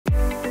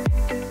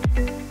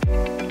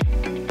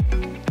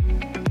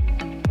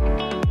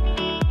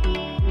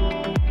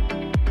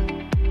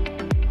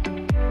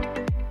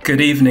Good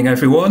evening,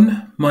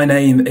 everyone. My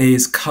name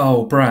is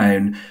Carl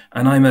Brown,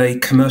 and I'm a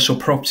commercial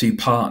property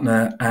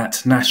partner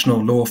at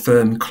national law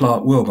firm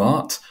Clark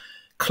Wilmot.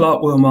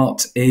 Clark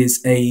Wilmot is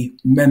a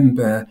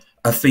member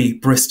of the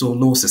Bristol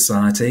Law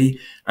Society,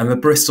 and the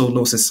Bristol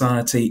Law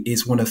Society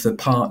is one of the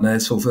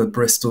partners for the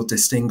Bristol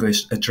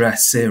Distinguished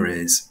Address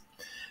Series.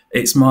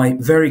 It's my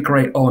very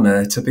great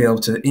honour to be able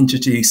to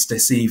introduce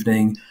this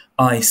evening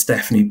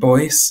Stephanie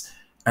Boyce,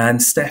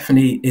 and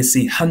Stephanie is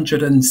the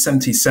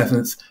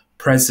 177th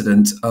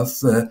President of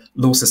the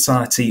Law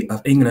Society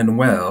of England and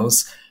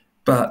Wales,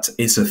 but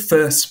is the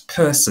first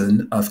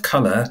person of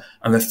colour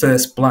and the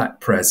first black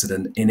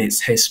president in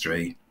its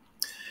history.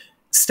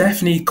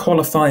 Stephanie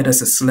qualified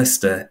as a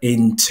solicitor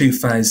in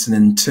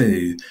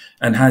 2002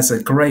 and has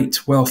a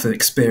great wealth of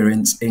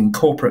experience in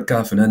corporate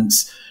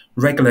governance,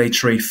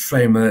 regulatory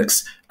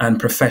frameworks, and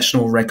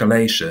professional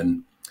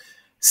regulation.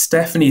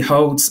 Stephanie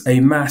holds a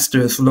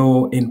Master of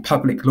Law in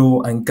Public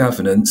Law and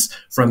Governance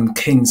from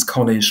King's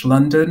College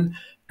London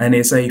and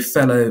is a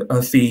Fellow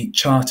of the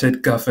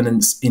Chartered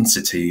Governance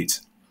Institute.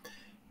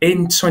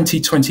 In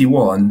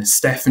 2021,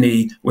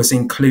 Stephanie was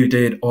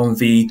included on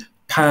the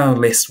Power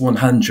List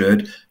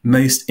 100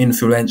 Most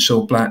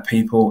Influential Black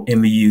People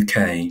in the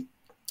UK.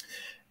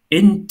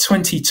 In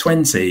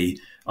 2020,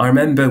 I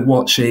remember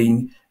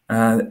watching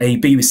a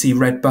BBC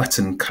Red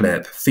Button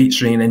clip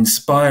featuring an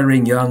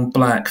inspiring young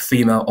black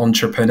female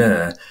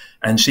entrepreneur,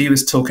 and she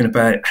was talking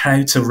about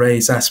how to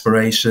raise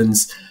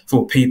aspirations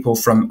for people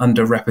from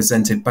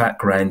underrepresented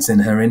backgrounds in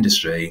her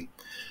industry.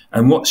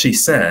 And what she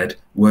said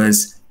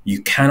was,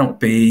 "You cannot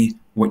be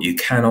what you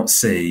cannot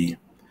see."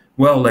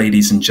 Well,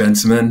 ladies and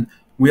gentlemen,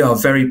 we are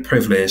very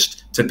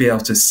privileged to be able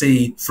to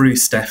see through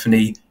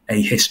Stephanie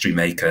a history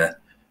maker.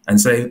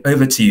 And so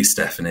over to you,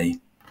 Stephanie.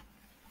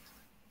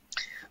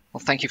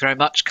 Well, thank you very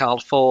much, Carl,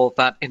 for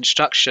that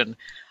introduction.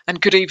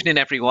 And good evening,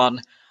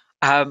 everyone.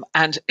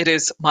 And it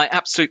is my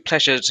absolute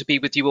pleasure to be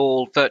with you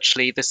all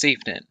virtually this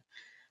evening.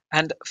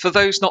 And for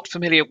those not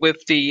familiar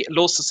with the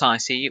Law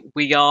Society,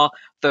 we are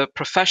the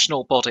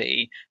professional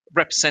body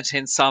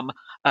representing some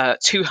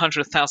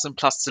 200,000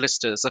 plus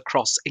solicitors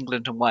across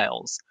England and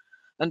Wales.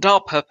 And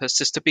our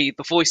purpose is to be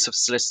the voice of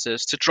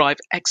solicitors to drive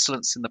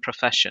excellence in the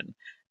profession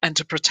and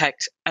to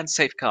protect and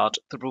safeguard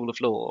the rule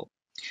of law.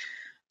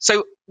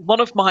 So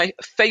one of my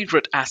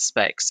favourite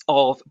aspects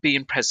of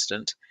being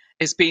president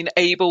is being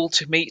able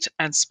to meet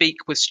and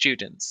speak with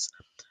students.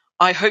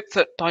 I hope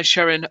that by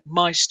sharing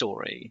my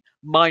story,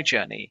 my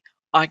journey,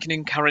 I can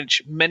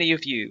encourage many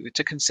of you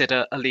to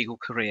consider a legal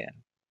career.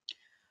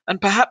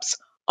 And perhaps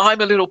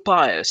I'm a little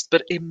biased,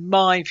 but in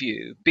my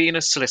view, being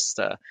a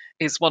solicitor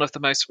is one of the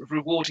most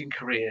rewarding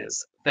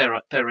careers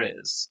there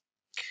is.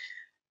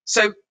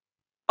 So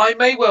I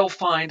may well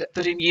find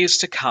that in years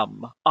to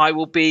come, I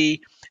will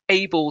be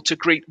able to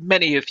greet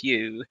many of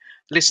you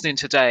listening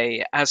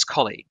today as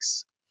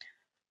colleagues.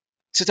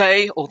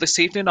 Today, or this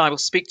evening, I will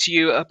speak to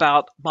you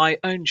about my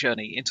own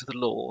journey into the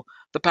law,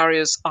 the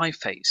barriers I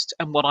faced,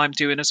 and what I'm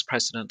doing as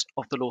president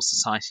of the Law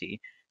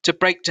Society to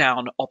break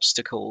down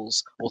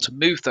obstacles or to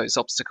move those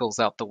obstacles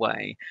out the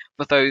way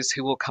for those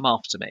who will come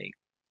after me.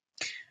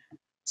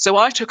 So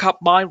I took up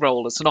my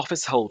role as an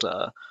office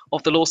holder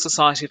of the Law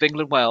Society of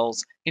England and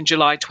Wales in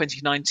July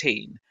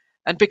 2019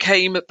 and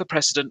became the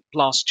president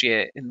last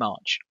year in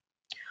March.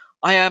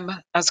 I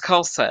am, as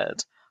Carl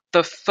said,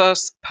 the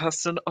first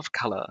person of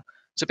colour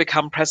to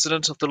become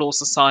president of the Law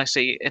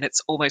Society in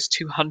its almost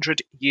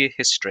 200-year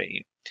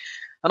history.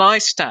 And I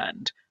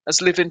stand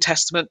as living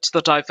testament to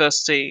the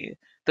diversity,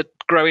 the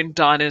growing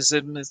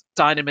dynamism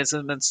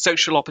and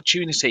social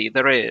opportunity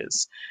there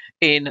is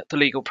in the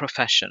legal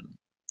profession.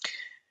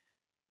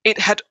 It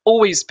had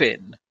always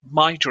been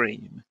my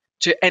dream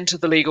to enter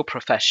the legal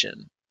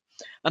profession.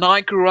 And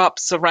I grew up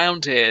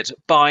surrounded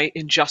by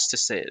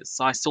injustices.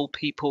 I saw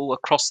people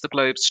across the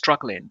globe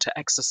struggling to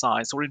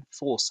exercise or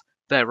enforce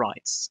their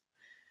rights.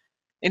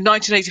 In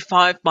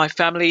 1985, my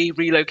family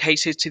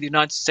relocated to the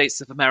United States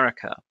of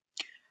America.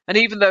 And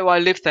even though I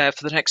lived there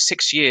for the next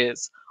 6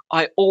 years,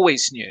 I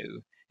always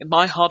knew, in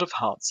my heart of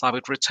hearts, I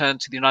would return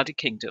to the United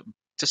Kingdom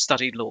to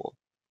study law.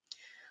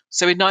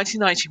 So in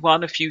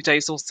 1991, a few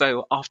days or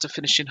so after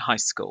finishing high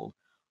school,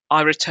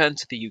 I returned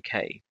to the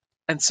UK,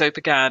 and so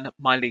began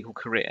my legal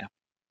career.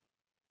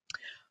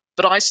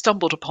 But I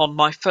stumbled upon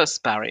my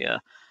first barrier,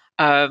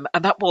 and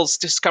that was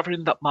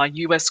discovering that my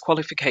US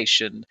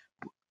qualification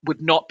would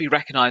not be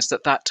recognised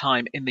at that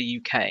time in the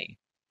UK.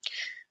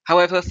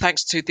 However,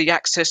 thanks to the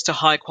access to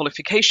higher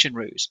qualification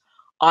route,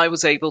 I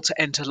was able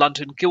to enter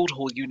London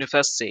Guildhall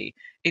University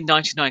in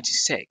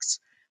 1996,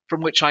 from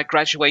which I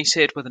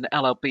graduated with an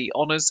LLB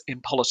honours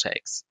in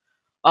politics.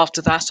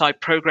 After that, I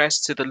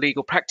progressed to the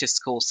legal practice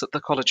course at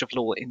the College of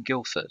Law in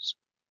Guildford.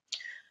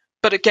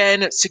 But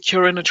again,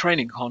 securing a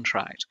training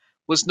contract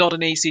was not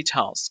an easy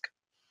task.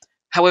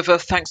 However,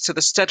 thanks to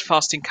the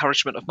steadfast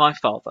encouragement of my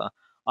father,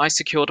 I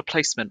secured a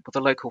placement with a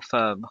local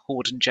firm,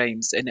 Hord and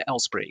James, in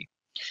Aylesbury.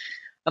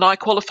 And I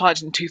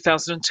qualified in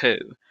 2002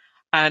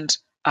 and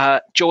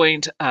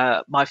joined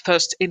my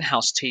first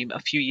in-house team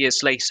a few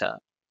years later.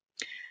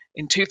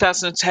 In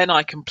 2010,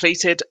 I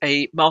completed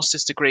a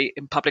master's degree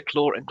in public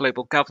law and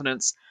global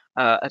governance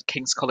at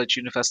King's College,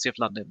 University of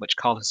London, which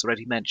Carl has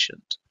already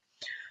mentioned.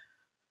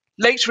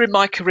 Later in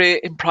my career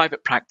in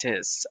private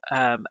practice,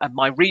 and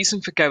my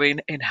reason for going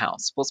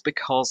in-house was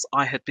because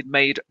I had been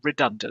made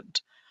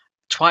redundant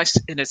twice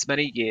in as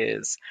many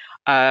years,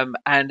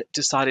 and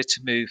decided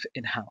to move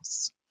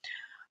in-house.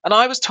 And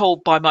I was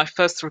told by my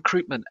first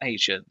recruitment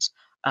agent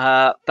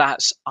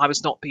that I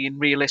was not being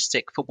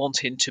realistic for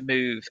wanting to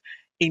move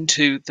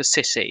into the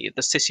city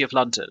of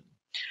London.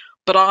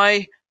 But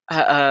I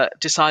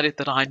decided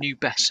that I knew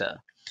better.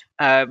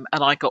 And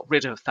I got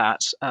rid of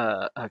that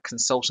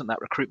consultant,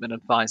 that recruitment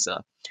advisor.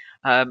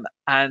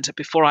 And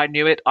before I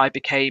knew it, I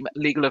became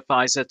legal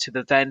advisor to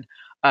the then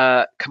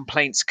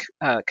complaints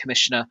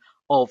commissioner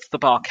of the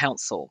Bar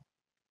Council.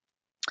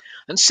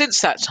 And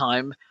since that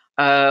time,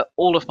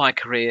 all of my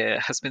career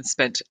has been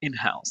spent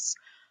in-house,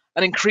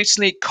 an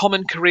increasingly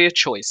common career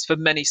choice for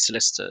many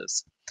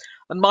solicitors.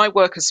 And my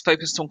work has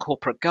focused on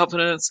corporate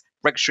governance,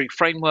 regulatory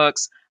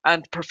frameworks,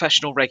 and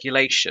professional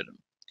regulation.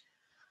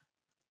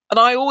 And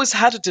I always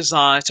had a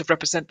desire to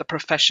represent the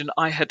profession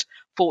I had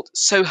fought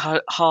so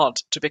hard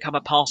to become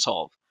a part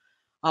of.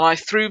 And I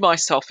threw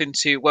myself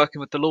into working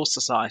with the Law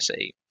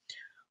Society.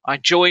 I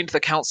joined the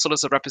council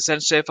as a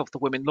representative of the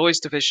Women Lawyers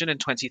Division in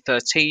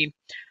 2013,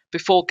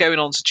 before going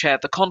on to chair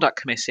the Conduct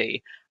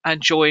Committee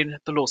and join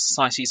the Law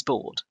Society's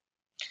board.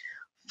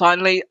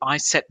 Finally, I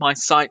set my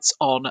sights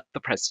on the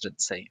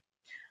presidency.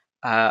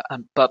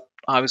 But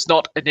I was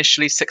not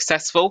initially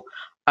successful.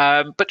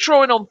 But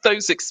drawing on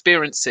those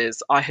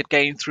experiences I had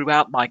gained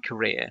throughout my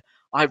career,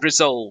 I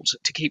resolved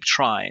to keep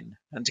trying,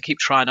 and to keep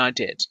trying I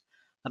did.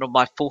 And on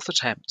my fourth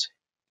attempt,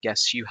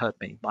 yes, you heard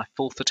me, my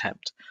fourth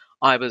attempt,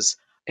 I was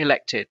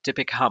elected to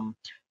become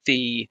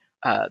the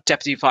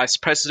Deputy Vice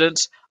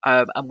President.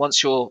 And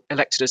once you're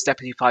elected as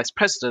Deputy Vice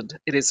President,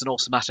 it is an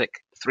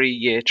automatic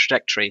 3-year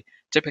trajectory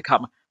to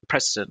become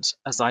President,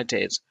 as I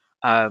did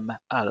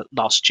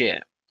last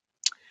year.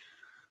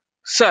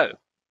 So,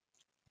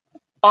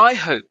 I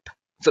hope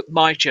that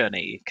my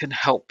journey can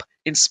help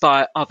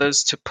inspire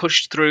others to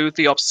push through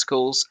the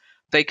obstacles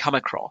they come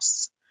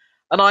across.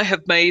 And I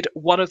have made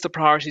one of the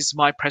priorities of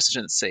my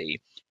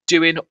presidency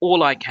doing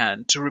all I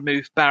can to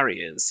remove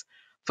barriers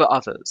for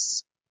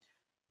others.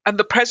 And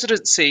the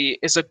presidency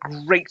is a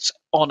great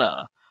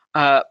honour,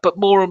 but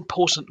more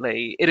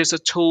importantly, it is a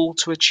tool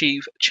to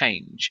achieve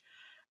change,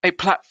 a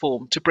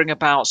platform to bring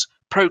about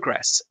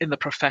progress in the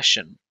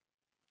profession.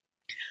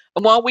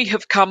 And while we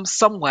have come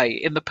some way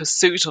in the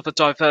pursuit of a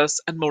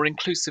diverse and more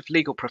inclusive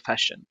legal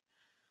profession,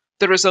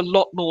 there is a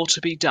lot more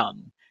to be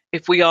done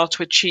if we are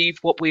to achieve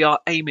what we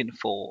are aiming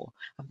for,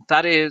 and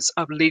that is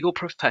a legal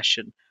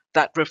profession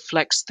that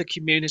reflects the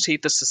community,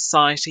 the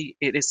society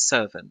it is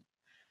serving.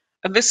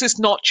 And this is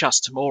not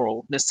just a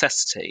moral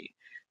necessity,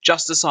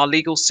 just as our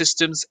legal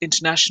system's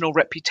international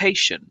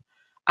reputation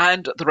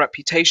and the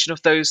reputation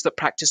of those that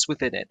practice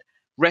within it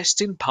rest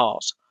in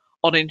part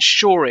on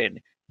ensuring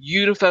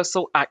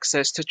universal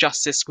access to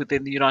justice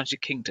within the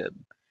United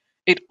Kingdom.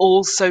 It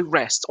also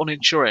rests on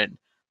ensuring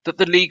that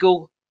the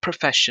legal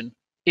profession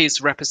is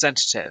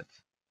representative.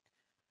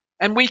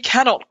 And we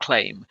cannot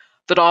claim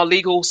that our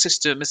legal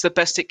system is the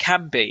best it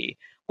can be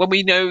when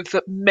we know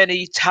that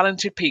many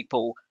talented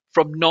people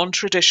from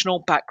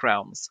non-traditional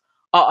backgrounds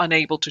are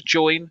unable to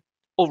join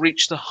or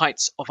reach the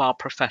heights of our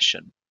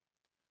profession.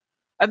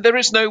 And there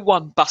is no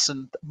one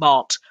button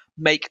marked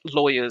 "Make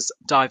lawyers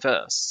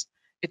diverse."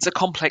 It's a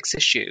complex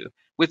issue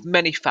with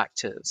many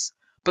factors,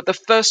 but the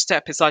first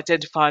step is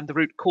identifying the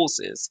root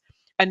causes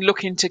and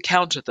looking to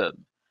counter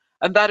them.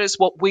 And that is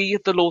what we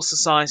at the Law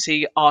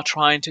Society are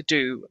trying to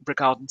do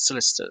regarding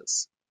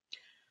solicitors.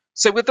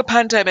 So with the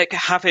pandemic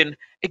having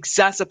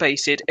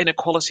exacerbated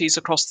inequalities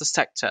across the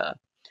sector,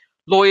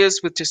 lawyers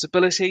with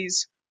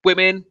disabilities,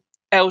 women,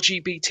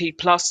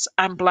 LGBT+,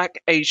 and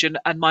Black, Asian,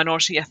 and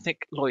minority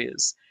ethnic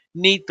lawyers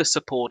need the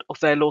support of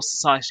their Law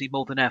Society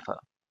more than ever.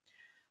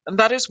 And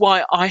that is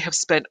why I have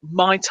spent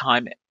my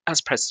time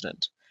as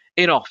president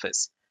in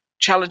office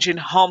challenging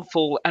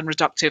harmful and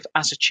reductive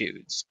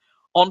attitudes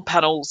on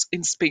panels,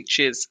 in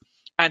speeches,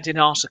 and in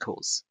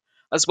articles,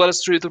 as well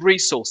as through the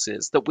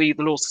resources that we,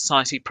 the Law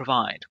Society,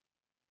 provide.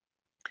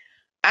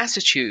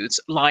 Attitudes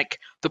like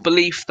the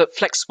belief that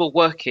flexible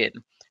working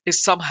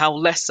is somehow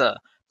lesser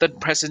than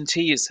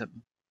presenteeism,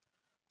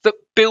 that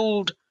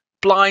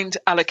blind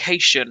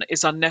allocation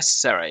is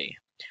unnecessary,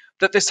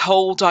 that this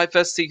whole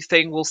diversity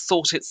thing will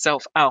sort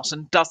itself out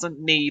and doesn't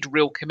need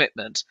real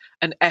commitment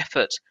and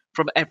effort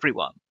from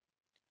everyone.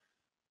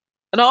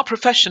 And our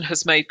profession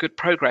has made good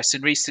progress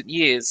in recent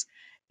years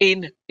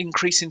in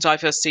increasing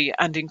diversity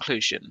and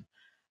inclusion,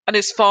 and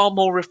is far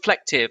more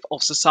reflective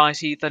of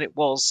society than it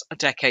was a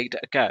decade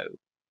ago.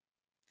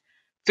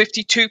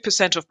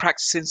 52% of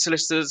practicing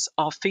solicitors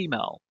are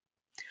female,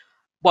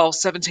 while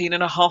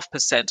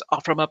 17.5%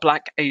 are from a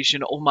Black,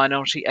 Asian, or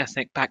minority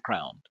ethnic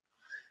background,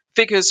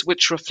 figures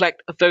which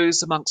reflect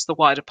those amongst the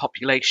wider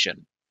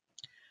population.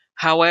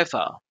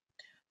 However,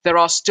 there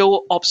are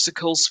still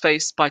obstacles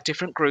faced by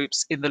different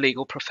groups in the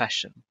legal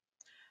profession.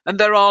 And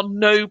there are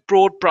no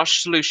broad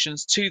brush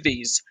solutions to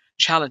these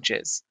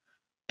challenges,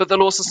 but the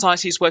Law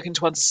Society is working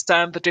to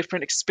understand the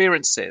different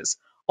experiences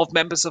of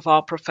members of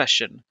our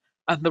profession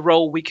and the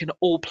role we can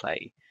all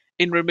play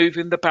in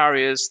removing the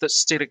barriers that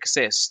still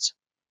exist.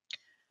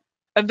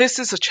 And this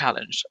is a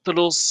challenge the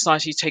Law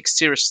Society takes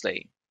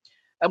seriously,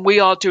 and we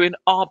are doing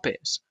our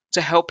bit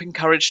to help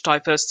encourage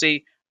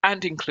diversity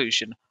and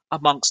inclusion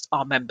amongst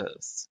our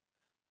members.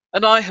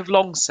 And I have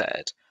long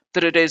said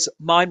that it is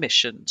my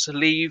mission to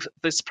leave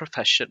this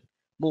profession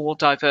more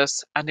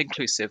diverse and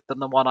inclusive than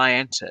the one I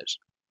entered.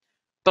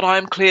 But I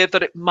am clear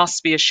that it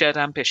must be a shared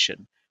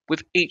ambition,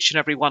 with each and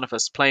every one of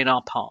us playing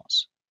our part.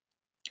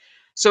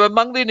 So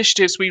among the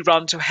initiatives we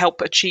run to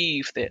help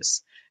achieve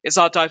this is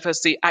our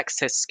Diversity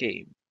Access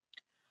Scheme.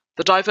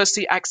 The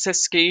Diversity Access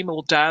Scheme,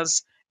 or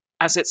DAS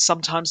as it's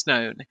sometimes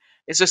known,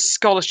 is a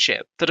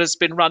scholarship that has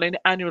been running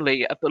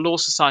annually at the Law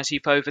Society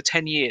for over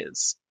 10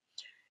 years.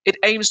 It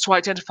aims to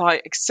identify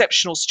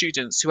exceptional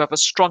students who have a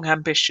strong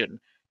ambition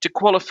to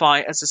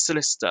qualify as a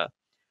solicitor,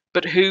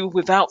 but who,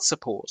 without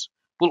support,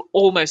 will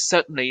almost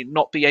certainly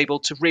not be able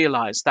to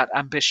realise that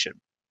ambition.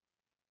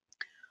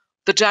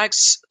 The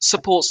DAGS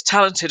supports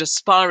talented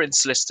aspiring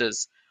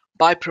solicitors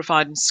by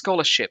providing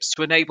scholarships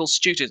to enable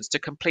students to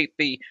complete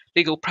the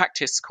legal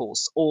practice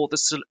course or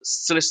the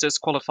solicitor's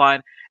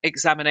qualifying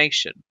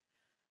examination,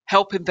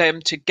 helping them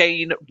to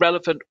gain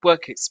relevant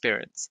work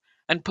experience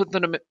and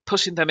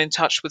putting them in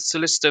touch with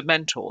solicitor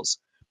mentors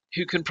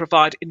who can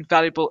provide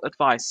invaluable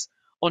advice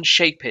on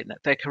shaping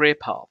their career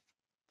path.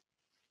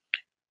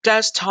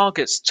 DAS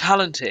targets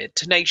talented,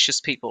 tenacious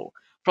people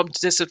from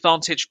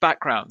disadvantaged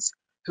backgrounds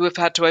who have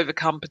had to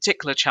overcome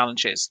particular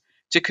challenges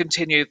to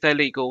continue their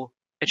legal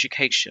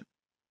education.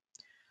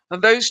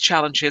 And those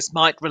challenges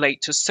might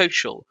relate to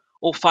social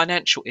or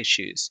financial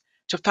issues,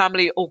 to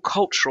family or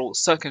cultural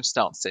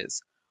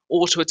circumstances,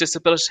 or to a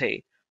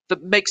disability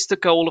that makes the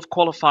goal of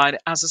qualifying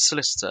as a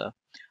solicitor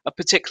a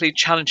particularly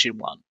challenging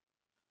one.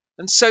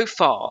 And so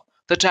far,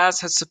 the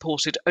DAS has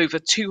supported over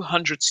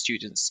 200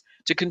 students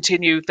to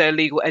continue their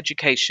legal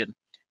education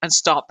and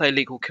start their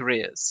legal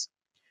careers.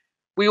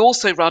 We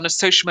also run a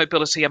social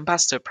mobility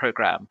ambassador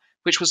programme,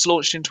 which was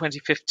launched in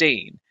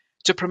 2015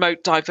 to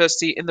promote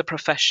diversity in the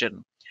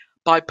profession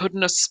by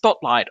putting a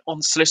spotlight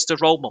on solicitor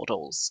role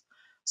models,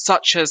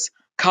 such as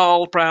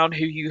Carl Brown,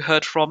 who you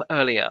heard from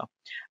earlier,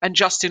 and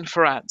Justin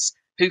Ferrance,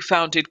 who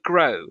founded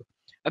GROW,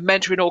 a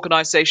mentoring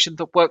organisation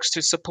that works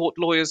to support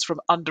lawyers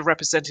from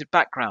underrepresented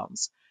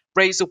backgrounds,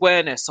 raise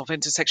awareness of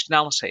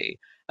intersectionality,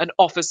 and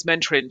offers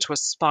mentoring to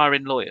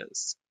aspiring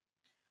lawyers.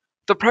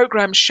 The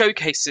programme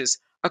showcases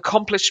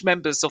accomplished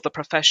members of the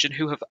profession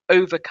who have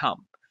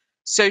overcome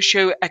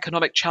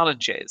socio-economic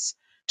challenges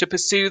to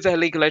pursue their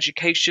legal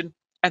education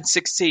and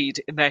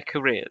succeed in their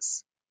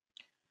careers.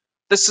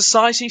 The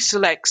Society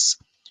selects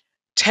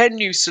 10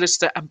 new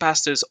solicitor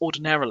ambassadors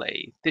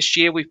ordinarily. This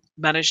year we've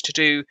managed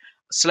to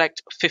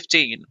select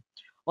 15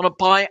 on a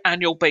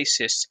biannual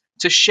basis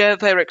to share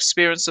their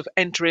experience of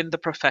entering the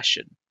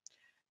profession,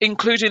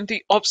 including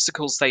the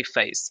obstacles they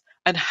face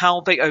and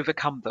how they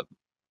overcome them.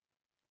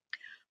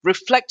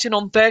 Reflecting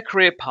on their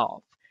career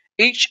path,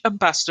 each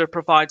ambassador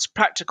provides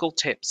practical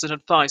tips and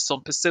advice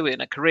on pursuing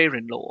a career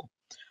in law,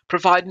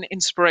 providing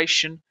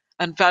inspiration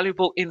and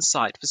valuable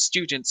insight for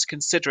students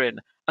considering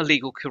a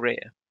legal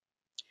career.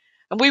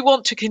 And we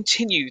want to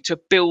continue to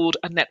build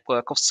a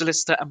network of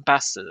solicitor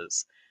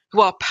ambassadors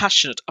who are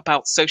passionate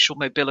about social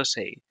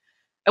mobility.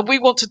 And we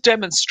want to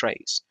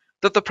demonstrate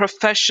that the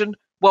profession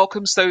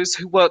welcomes those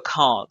who work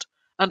hard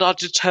and are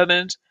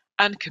determined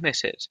and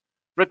committed,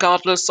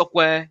 regardless of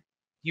where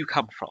you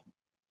come from.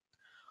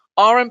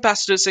 Our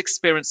ambassadors'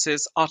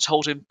 experiences are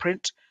told in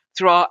print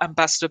through our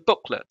ambassador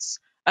booklets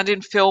and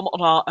in film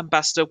on our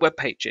ambassador web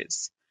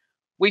pages.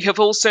 We have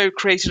also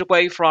created a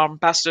way for our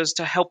ambassadors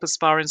to help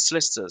aspiring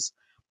solicitors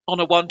on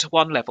a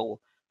one-to-one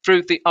level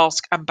through the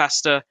Ask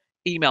Ambassador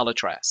email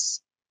address.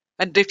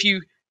 And if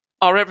you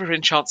are ever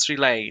in Chancery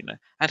Lane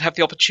and have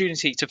the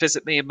opportunity to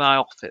visit me in my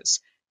office,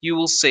 you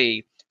will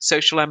see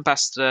social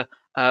ambassador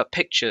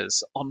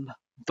pictures on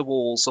the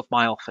walls of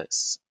my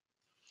office.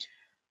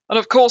 And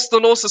of course, the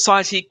Law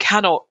Society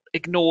cannot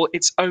ignore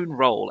its own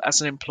role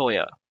as an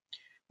employer.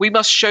 We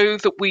must show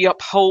that we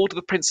uphold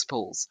the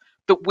principles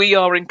that we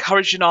are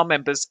encouraging our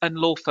members and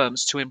law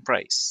firms to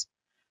embrace.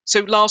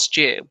 So last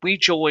year, we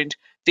joined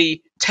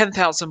the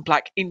 10,000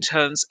 Black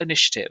Interns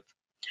Initiative,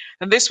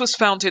 and this was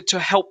founded to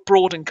help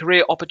broaden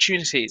career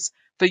opportunities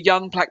for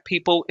young Black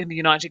people in the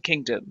United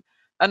Kingdom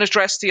and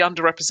address the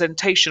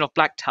underrepresentation of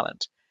Black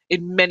talent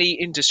in many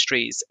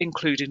industries,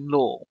 including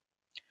law.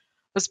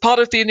 As part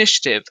of the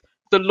initiative,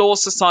 the Law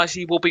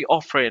Society will be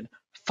offering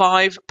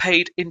 5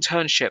 paid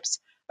internships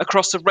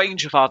across a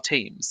range of our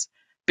teams,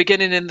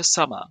 beginning in the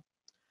summer.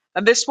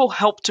 And this will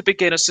help to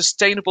begin a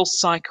sustainable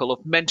cycle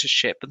of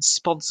mentorship and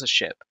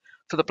sponsorship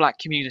for the Black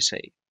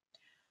community.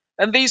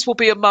 And these will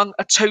be among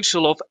a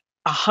total of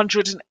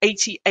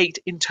 188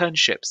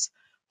 internships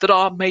that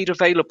are made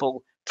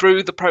available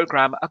through the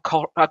programme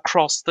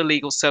across the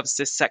legal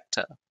services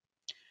sector.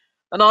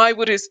 And I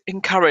would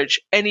encourage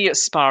any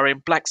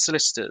aspiring Black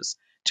solicitors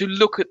to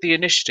look at the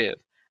initiative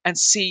and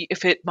see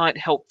if it might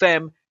help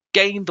them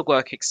gain the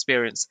work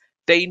experience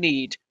they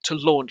need to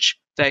launch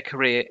their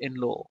career in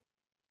law.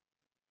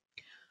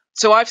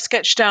 So I've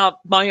sketched out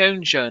my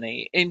own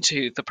journey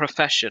into the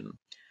profession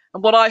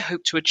and what I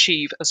hope to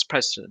achieve as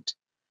president.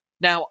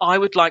 Now, I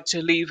would like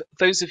to leave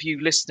those of you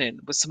listening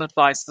with some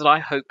advice that I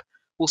hope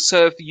will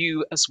serve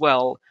you as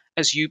well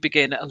as you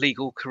begin a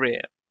legal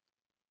career.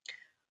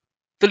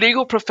 The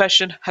legal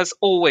profession has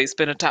always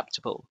been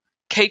adaptable,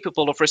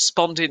 capable of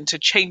responding to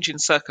changing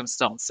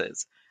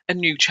circumstances and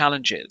new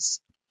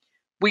challenges.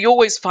 We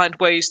always find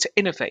ways to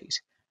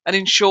innovate and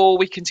ensure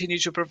we continue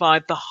to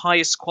provide the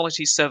highest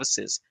quality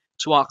services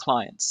to our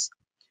clients.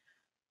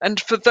 And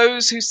for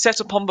those who set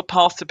upon the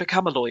path to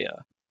become a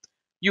lawyer,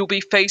 you'll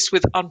be faced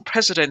with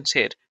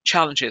unprecedented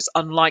challenges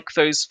unlike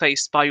those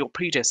faced by your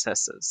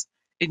predecessors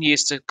in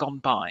years gone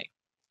by.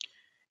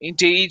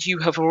 Indeed, you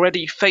have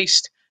already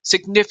faced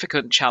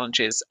significant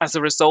challenges as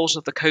a result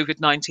of the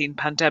COVID-19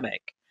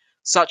 pandemic,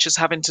 such as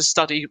having to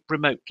study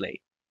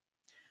remotely.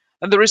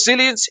 And the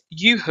resilience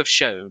you have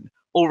shown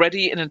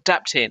already in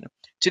adapting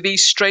to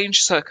these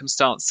strange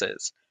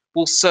circumstances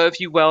will serve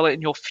you well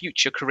in your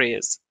future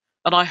careers,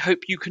 and I hope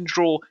you can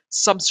draw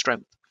some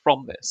strength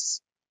from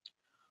this.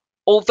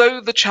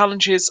 Although the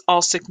challenges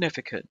are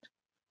significant,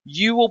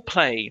 you will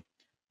play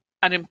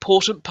an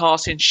important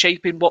part in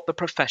shaping what the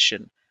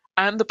profession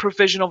and the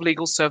provision of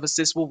legal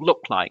services will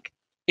look like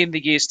in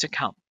the years to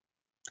come.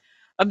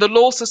 And the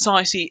Law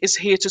Society is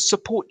here to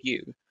support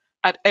you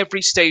at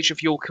every stage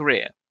of your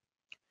career.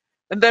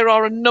 And there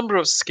are a number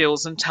of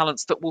skills and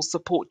talents that will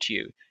support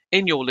you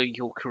in your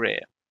legal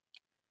career.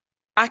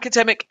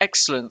 Academic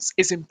excellence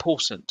is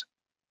important,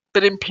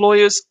 but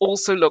employers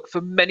also look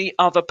for many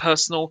other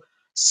personal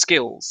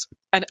skills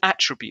and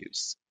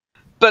attributes.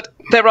 But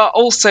there are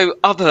also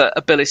other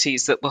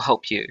abilities that will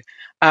help you.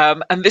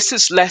 And this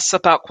is less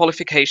about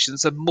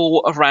qualifications and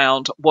more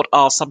around what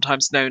are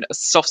sometimes known as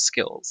soft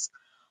skills.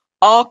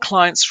 Our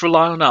clients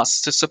rely on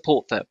us to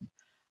support them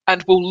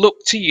and will look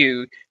to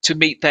you to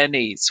meet their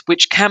needs,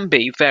 which can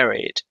be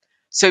varied.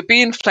 So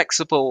being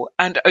flexible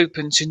and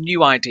open to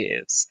new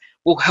ideas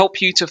will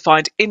help you to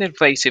find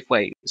innovative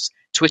ways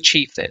to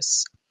achieve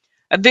this.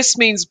 And this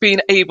means being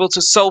able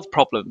to solve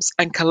problems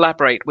and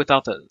collaborate with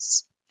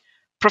others.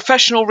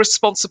 Professional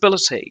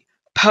responsibility,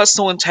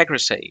 personal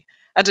integrity,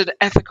 and an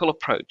ethical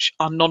approach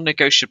are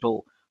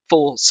non-negotiable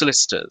for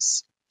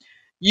solicitors.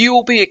 You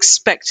will be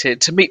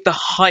expected to meet the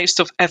highest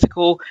of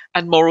ethical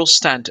and moral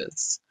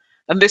standards,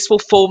 and this will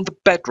form the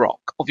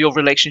bedrock of your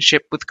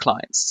relationship with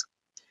clients.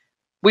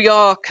 We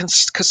are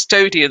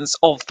custodians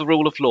of the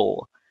rule of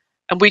law,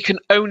 and we can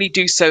only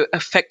do so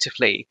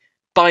effectively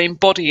by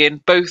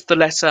embodying both the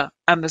letter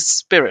and the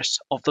spirit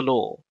of the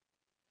law.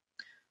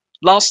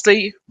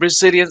 Lastly,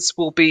 resilience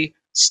will be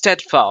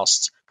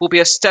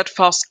a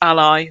steadfast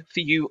ally for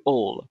you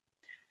all,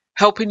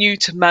 helping you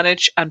to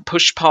manage and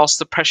push past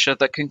the pressure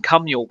that can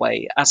come your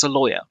way as a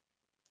lawyer.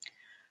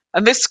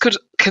 And this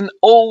can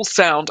all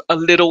sound a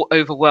little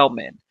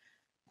overwhelming,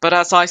 but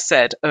as I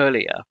said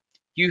earlier,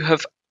 you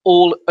have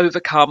all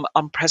overcome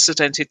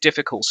unprecedented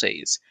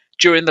difficulties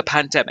during the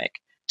pandemic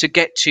to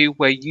get to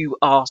where you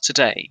are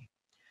today.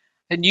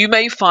 And you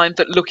may find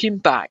that looking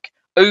back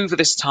over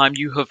this time,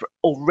 you have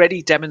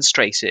already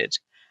demonstrated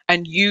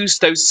and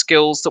used those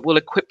skills that will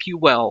equip you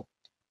well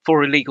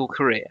for a legal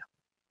career.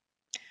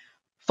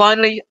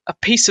 Finally, a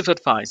piece of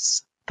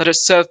advice that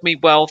has served me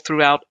well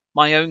throughout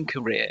my own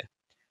career,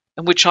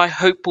 and which I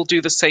hope will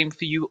do the same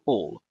for you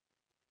all.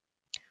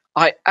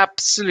 I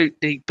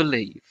absolutely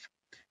believe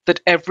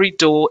that every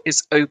door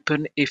is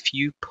open if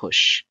you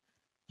push.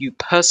 You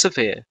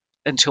persevere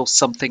until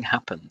something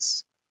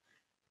happens.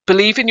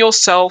 Believe in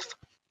yourself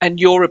and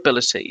your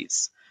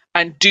abilities,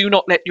 and do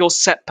not let your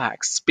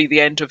setbacks be the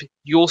end of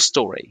your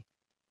story,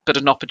 but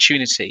an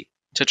opportunity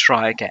to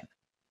try again.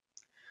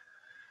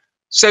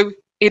 So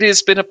it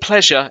has been a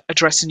pleasure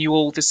addressing you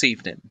all this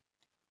evening,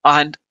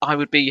 and I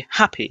would be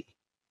happy,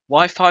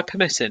 Wi-Fi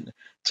permitting,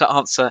 to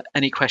answer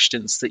any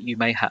questions that you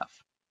may have.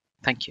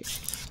 Thank you.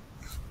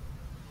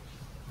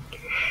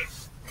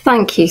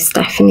 Thank you,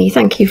 Stephanie.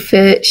 Thank you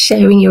for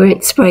sharing your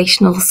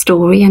inspirational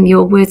story and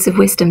your words of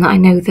wisdom that I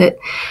know that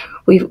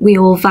we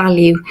all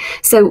value.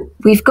 So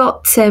we've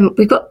got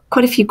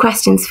quite a few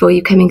questions for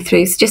you coming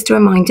through. So just a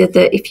reminder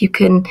that if you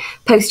can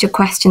post your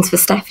questions for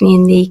Stephanie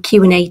in the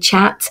Q&A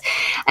chat,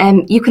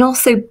 you can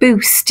also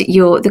boost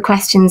the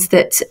questions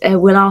that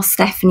we'll ask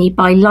Stephanie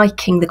by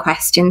liking the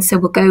questions. So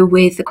we'll go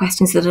with the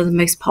questions that are the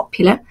most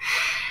popular.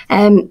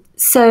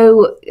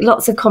 So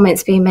lots of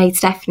comments being made,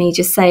 Stephanie,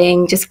 just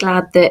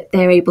glad that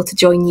they're able to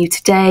join you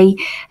today.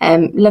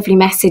 Lovely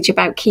message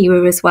about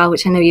Kira as well,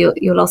 which I know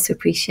you'll also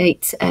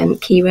appreciate,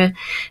 Kira,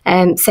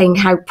 saying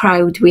how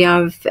proud we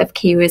are of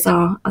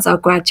Kira as our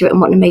graduate and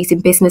what an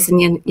amazing business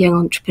and young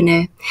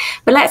entrepreneur.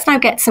 But let's now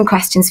get some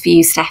questions for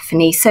you,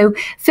 Stephanie. So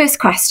first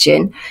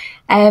question,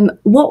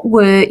 what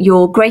were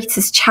your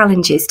greatest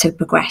challenges to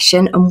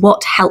progression and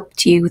what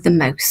helped you the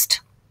most?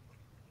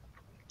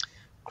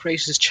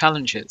 Greatest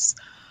challenges.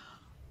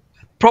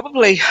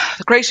 Probably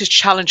the greatest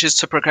challenges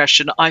to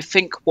progression, I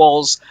think,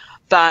 was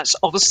that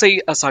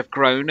obviously as I've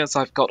grown, as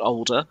I've got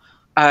older,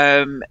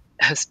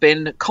 has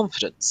been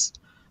confidence.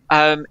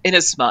 In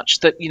as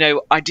much that,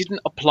 I didn't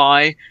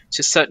apply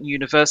to certain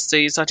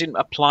universities, I didn't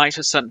apply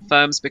to certain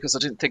firms because I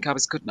didn't think I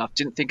was good enough,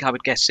 didn't think I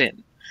would get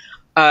in.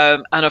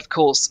 And of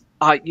course,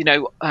 I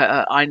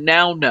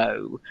now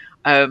know,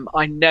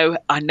 I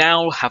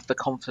now have the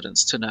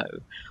confidence to know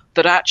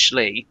that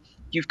actually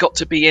you've got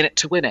to be in it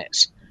to win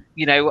it.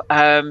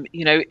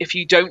 If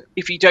you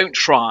don't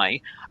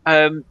try,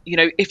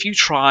 if you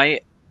try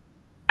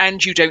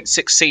and you don't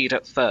succeed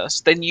at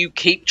first, then you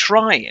keep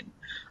trying.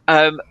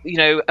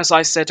 As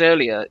I said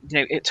earlier,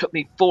 it took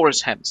me 4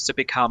 attempts to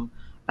become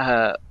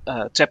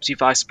Deputy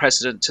Vice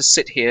President, to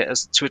sit here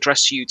to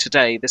address you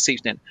today, this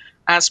evening,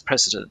 as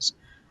President.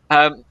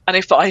 And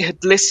if I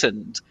had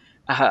listened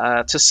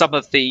to some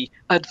of the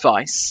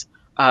advice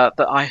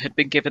that I had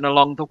been given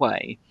along the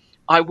way,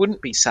 I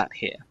wouldn't be sat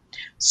here.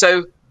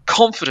 So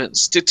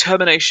confidence,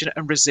 determination,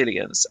 and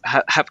resilience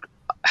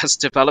has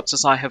developed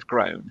as I have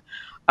grown.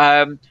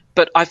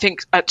 But I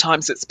think at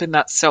times it's been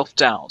that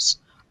self-doubt,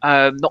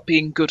 not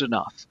being good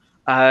enough,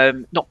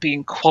 not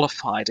being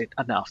qualified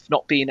enough,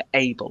 not being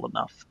able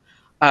enough.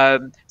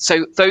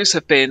 So those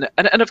have been,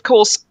 and of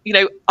course,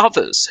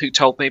 others who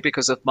told me,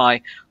 because of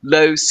my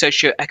low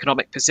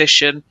socioeconomic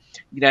position,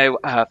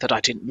 that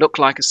I didn't look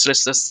like a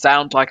solicitor,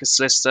 sound like a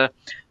solicitor,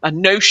 a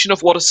notion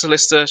of what a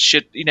solicitor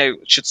should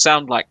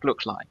sound like,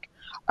 look like.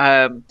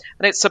 And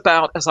it's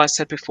about, as I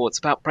said before, it's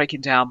about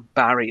breaking down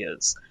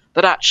barriers,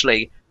 that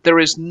actually there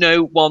is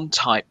no one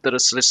type that a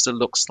solicitor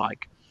looks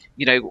like.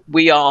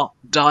 We are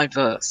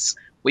diverse.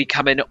 We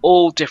come in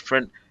all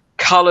different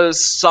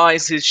colours,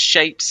 sizes,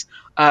 shapes.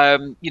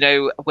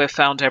 We're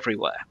found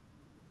everywhere.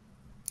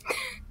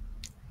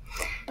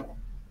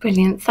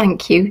 Brilliant,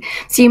 thank you.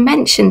 So you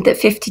mentioned that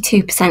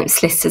 52% of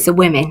solicitors are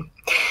women.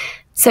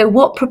 So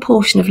what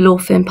proportion of law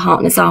firm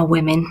partners are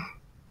women?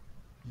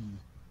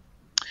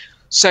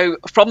 So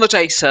from the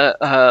data,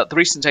 the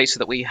recent data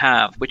that we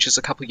have, which is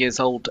a couple of years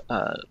old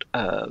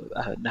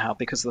now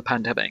because of the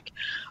pandemic,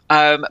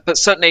 but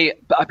certainly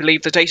I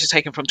believe the data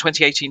taken from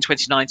 2018,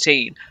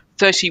 2019,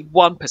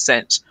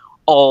 31%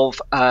 of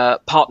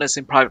partners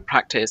in private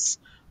practice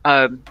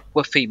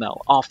were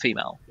female, are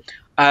female.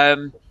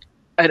 And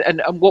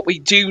what we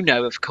do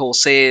know, of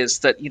course,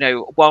 is that,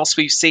 whilst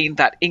we've seen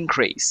that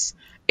increase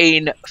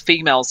in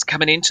females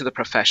coming into the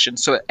profession,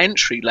 so at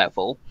entry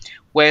level,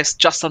 where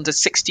just under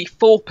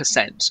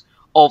 64%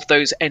 of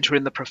those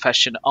entering the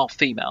profession are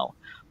female.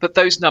 But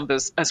those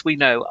numbers, as we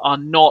know, are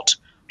not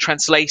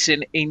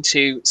translating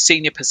into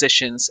senior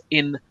positions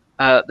in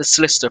the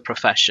solicitor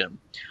profession.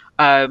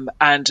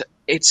 And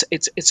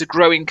it's a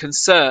growing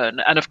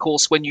concern. And of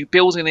course, when you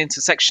build an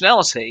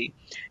intersectionality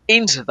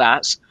into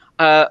that,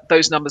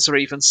 those numbers are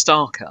even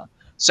starker.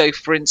 So,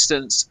 for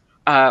instance,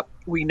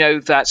 we know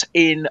that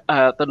in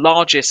the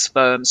largest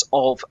firms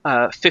of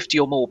 50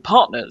 or more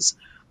partners,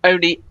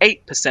 only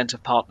 8%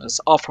 of partners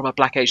are from a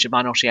Black, Asian,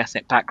 minority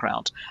ethnic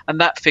background. And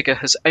that figure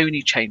has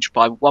only changed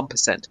by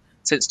 1%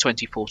 since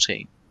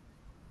 2014.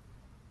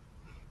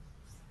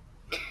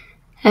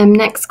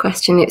 Next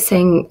question, it's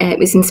saying, it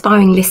was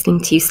inspiring listening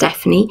to you,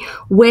 Stephanie.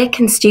 Where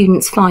can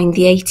students find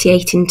the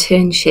 88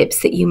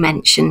 internships that you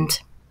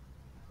mentioned?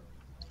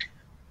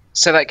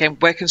 So that again,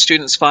 where can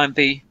students find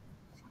the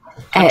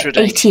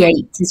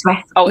 88 is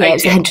it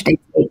was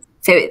 188.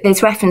 So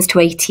there's reference to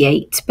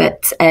 88,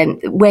 but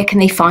where can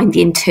they find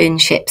the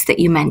internships that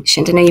you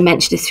mentioned? I know you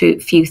mentioned a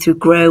few through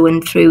GROW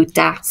and through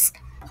DAS.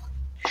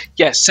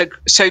 Yes, so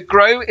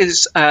GROW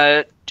is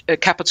all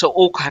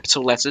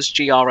capital letters,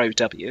 GROW.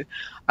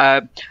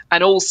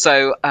 And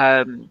also,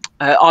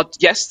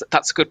 yes,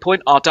 that's a good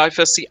point. Our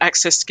diversity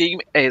access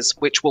scheme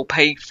which will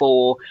pay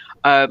for,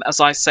 as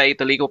I say,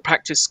 the legal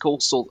practice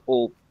course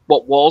or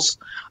what was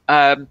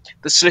the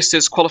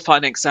solicitor's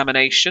qualifying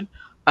examination.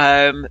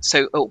 So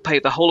it will pay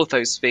the whole of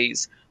those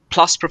fees,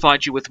 plus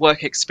provide you with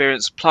work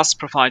experience, plus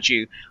provide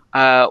you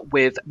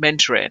with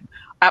mentoring.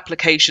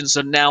 Applications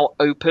are now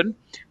open.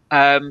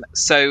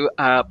 So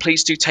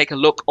please do take a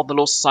look on the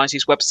Law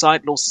Society's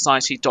website,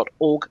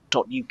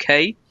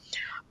 lawsociety.org.uk.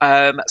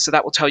 So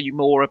that will tell you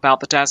more about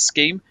the DAS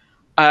scheme.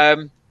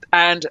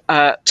 And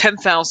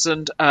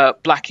 10,000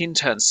 Black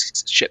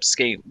internship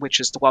scheme, which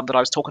is the one that I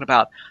was talking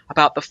about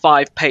the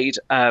 5 paid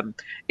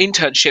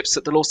internships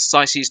that the Law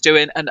Society is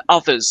doing and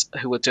others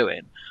who are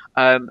doing,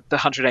 the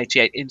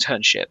 188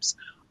 internships,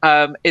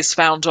 is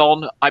found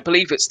on, I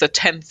believe it's the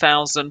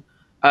 10,000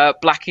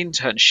 Black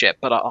internship,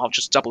 but I'll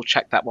just double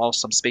check that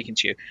whilst I'm speaking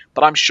to you.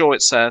 But I'm sure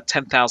it's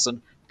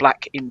 10,000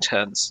 Black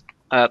interns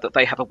that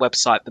they have a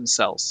website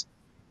themselves.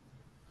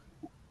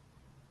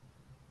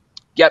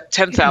 Yep,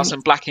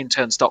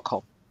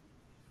 10,000blackinterns.com.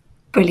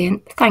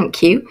 Brilliant,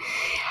 thank you.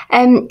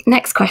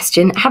 Next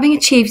question. Having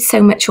achieved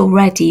so much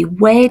already,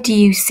 where do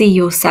you see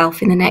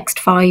yourself in the next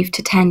 5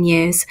 to 10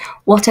 years?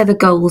 What other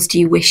goals do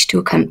you wish to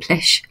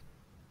accomplish?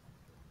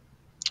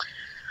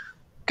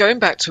 going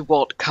back to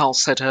what Carl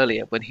said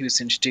earlier when he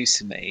was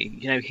introducing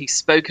me, he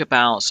spoke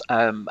about,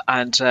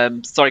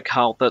 sorry,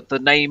 Carl, that the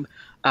name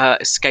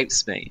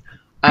escapes me.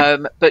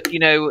 But,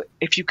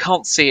 if you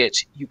can't see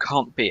it, you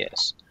can't be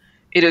it.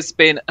 It has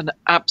been an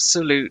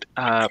absolute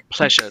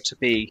pleasure to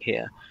be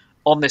here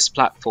on this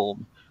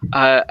platform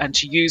and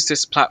to use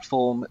this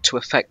platform to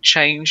affect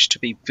change, to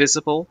be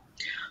visible.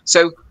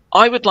 So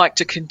I would like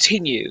to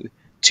continue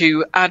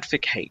to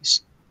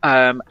advocate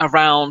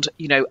around,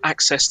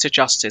 access to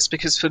justice,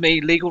 because for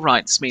me, legal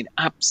rights mean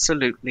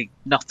absolutely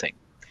nothing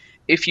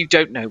if you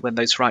don't know when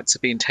those rights are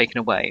being taken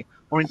away,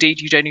 or indeed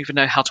you don't even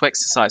know how to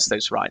exercise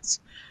those rights.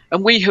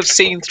 And we have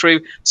seen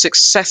through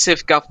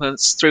successive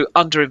governments, through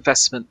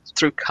underinvestment,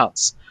 through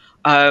cuts,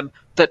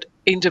 that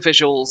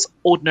individuals,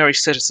 ordinary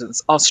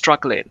citizens, are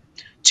struggling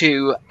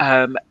to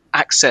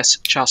access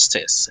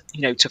justice,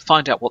 to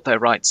find out what their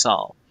rights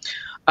are.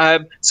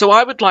 So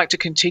I would like to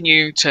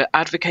continue to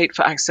advocate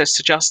for access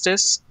to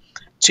justice,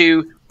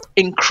 to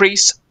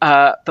increase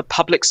the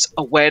public's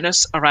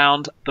awareness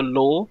around the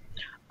law,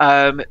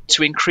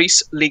 to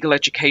increase legal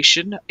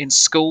education in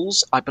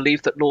schools. I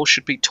believe that law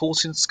should be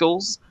taught in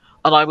schools,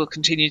 and I will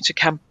continue to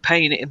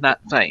campaign in that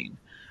vein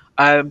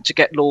to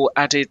get law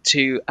added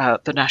to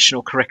the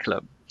national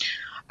curriculum.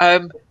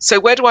 So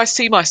where do I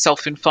see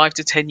myself in 5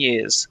 to 10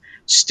 years?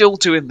 Still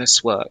doing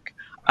this work.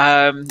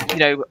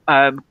 Globally,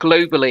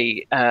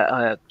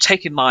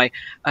 taking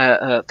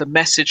the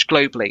message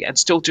globally, and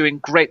still doing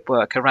great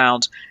work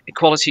around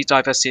equality,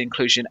 diversity,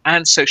 inclusion,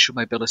 and social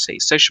mobility.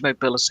 Social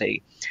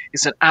mobility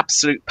is an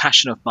absolute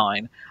passion of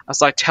mine,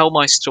 as I tell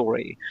my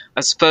story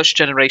as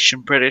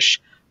first-generation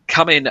British,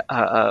 coming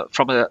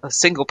from a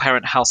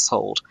single-parent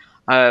household,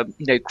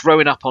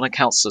 growing up on a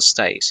council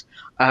estate,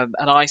 and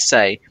I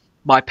say,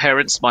 my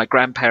parents, my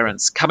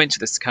grandparents come into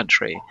this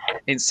country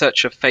in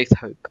search of faith,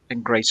 hope,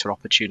 and greater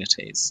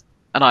opportunities.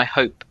 And I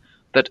hope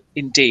that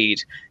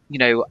indeed,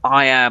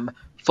 I am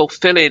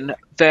fulfilling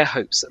their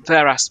hopes,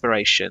 their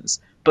aspirations,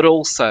 but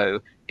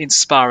also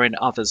inspiring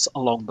others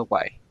along the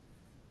way.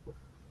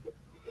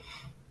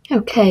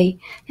 Okay,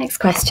 next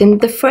question.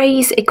 The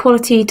phrase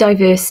equality,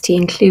 diversity,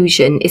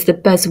 inclusion is the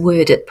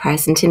buzzword at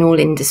present in all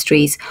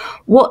industries.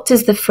 What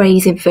does the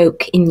phrase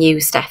evoke in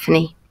you,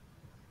 Stephanie?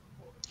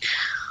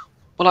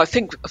 Well, I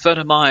think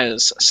Verna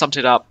Myers summed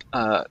it up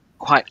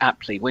quite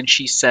aptly when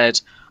she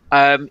said,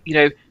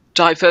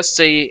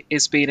 diversity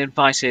is being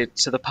invited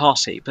to the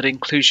party, but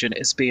inclusion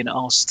is being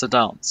asked to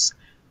dance.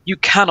 You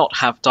cannot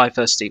have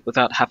diversity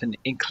without having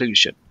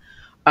inclusion.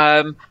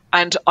 And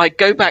I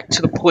go back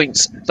to the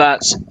point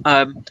that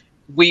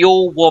we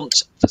all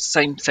want the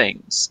same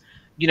things.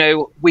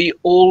 We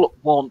all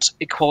want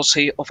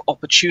equality of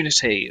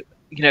opportunity.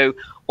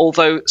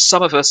 Although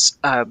some of us,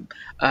 are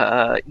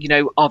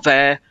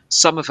there,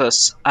 some of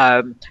us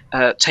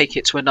take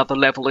it to another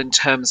level in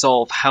terms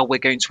of how we're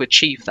going to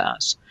achieve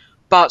that.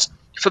 But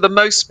for the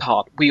most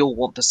part, we all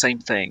want the same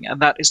thing, and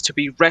that is to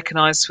be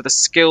recognised for the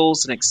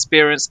skills and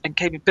experience and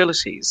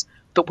capabilities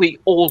that we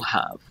all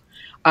have,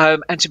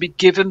 and to be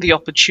given the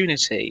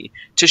opportunity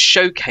to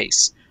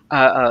showcase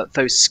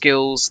those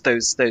skills,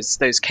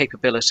 those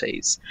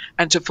capabilities,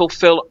 and to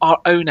fulfil our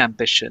own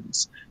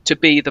ambitions to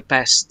be the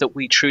best that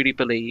we truly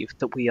believe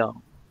that we are.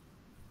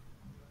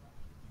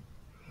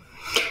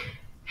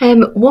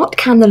 What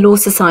can the Law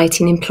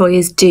Society and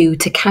employers do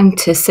to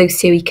counter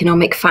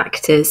socioeconomic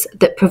factors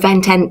that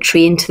prevent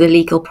entry into the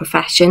legal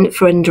profession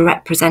for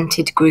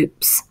underrepresented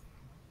groups?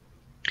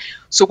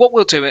 So what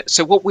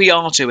we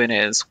are doing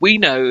is, we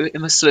know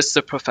in the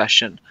solicitor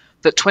profession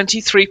that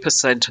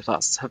 23% of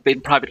us have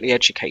been privately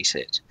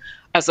educated,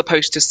 as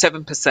opposed to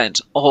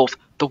 7% of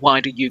the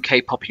wider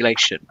UK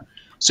population.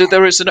 So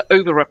there is an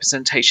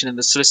overrepresentation in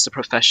the solicitor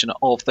profession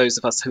of those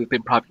of us who have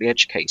been privately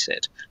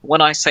educated. When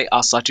I say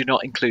us, I do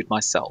not include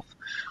myself,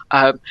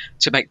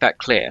 to make that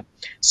clear.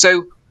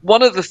 So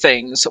one of the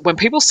things, when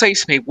people say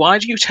to me, why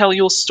do you tell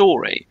your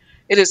story?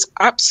 It is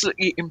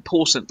absolutely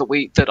important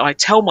that I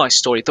tell my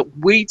story, that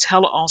we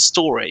tell our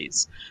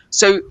stories.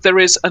 So there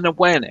is an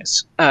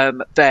awareness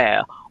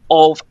there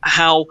of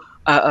how,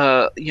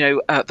 our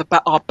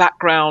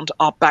background,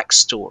 our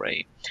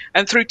backstory.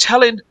 And through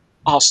telling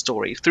our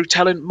story, through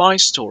telling my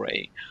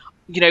story,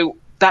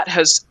 that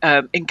has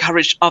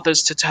encouraged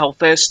others to tell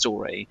their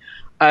story.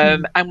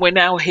 And we're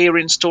now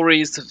hearing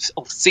stories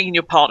of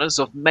senior partners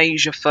of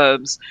major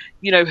firms,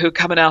 who are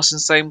coming out and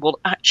saying, well,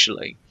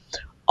 actually,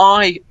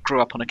 I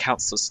grew up on a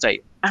council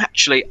estate.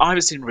 Actually, I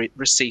was in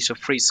receipt of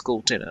free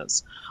school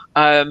dinners,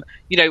 and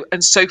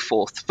so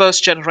forth.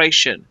 First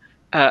generation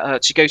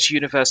to go to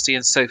university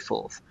and so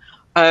forth.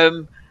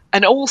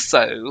 And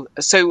also,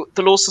 so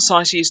the Law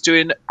Society is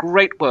doing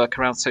great work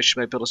around social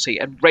mobility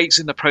and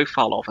raising the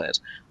profile of it.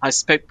 I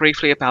spoke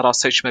briefly about our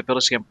social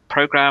mobility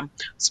programme,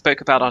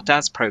 spoke about our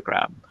DAS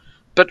programme,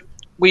 but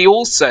we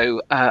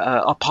also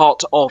are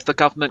part of the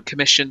Government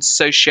Commission's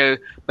Socio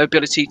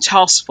Mobility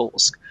Task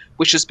Force,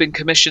 which has been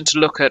commissioned to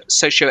look at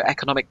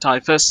socio-economic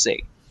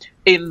diversity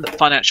in the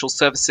financial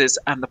services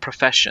and the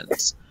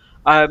professions.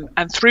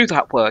 And through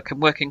that work,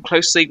 and working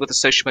closely with the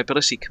Social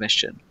Mobility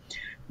Commission,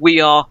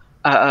 we are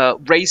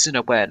raising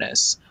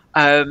awareness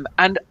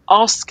and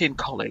asking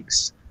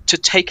colleagues to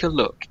take a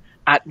look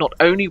at not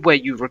only where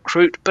you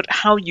recruit, but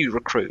how you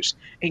recruit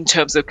in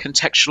terms of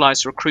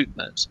contextualized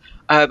recruitment.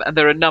 And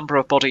there are a number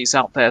of bodies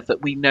out there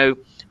that we know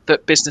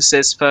that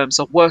businesses, firms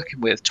are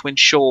working with to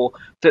ensure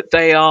that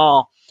they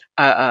are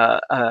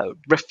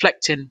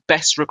reflecting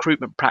best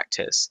recruitment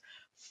practice.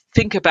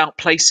 Think about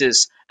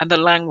places and the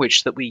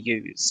language that we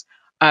use,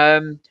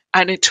 and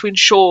to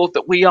ensure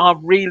that we are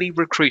really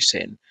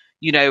recruiting,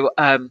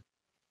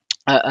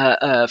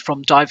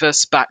 from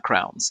diverse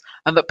backgrounds,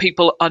 and that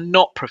people are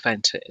not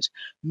prevented,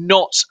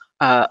 not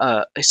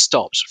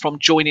stopped from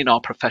joining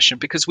our profession,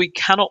 because we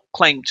cannot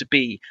claim to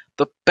be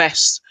the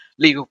best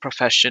legal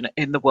profession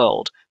in the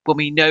world when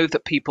we know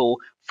that people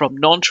from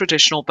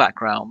non-traditional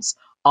backgrounds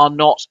are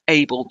not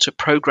able to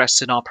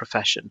progress in our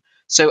profession.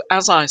 So,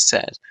 as I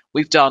said,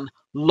 we've done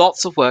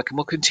lots of work and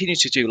will continue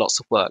to do lots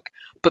of work,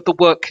 but the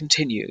work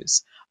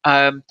continues.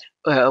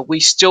 We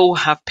still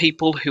have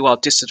people who are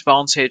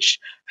disadvantaged,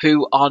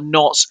 who are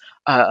not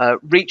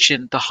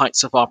reaching the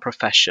heights of our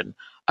profession.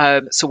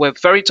 So we're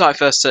very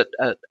diverse at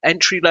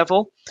entry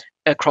level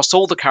across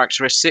all the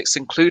characteristics,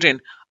 including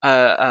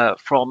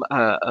from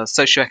a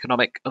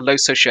low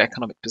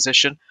socioeconomic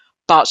position,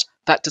 but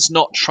that does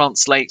not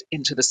translate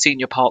into the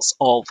senior parts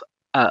of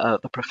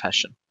the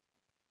profession.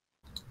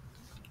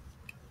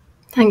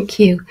 Thank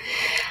you.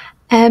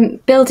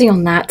 Building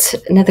on that,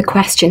 another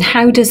question: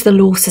 how does the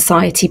Law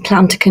Society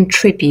plan to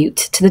contribute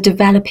to the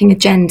developing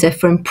agenda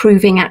for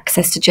improving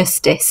access to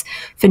justice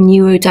for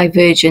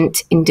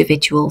neurodivergent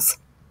individuals?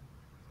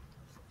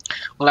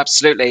 Well,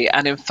 absolutely.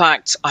 And in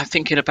fact, I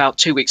think in about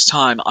 2 weeks'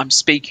 time, I'm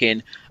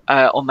speaking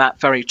on that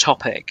very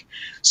topic.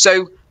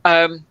 So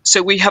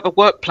we have a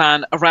work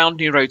plan around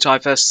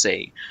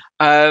neurodiversity.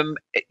 A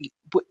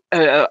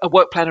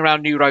work plan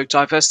around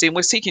neurodiversity, and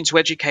we're seeking to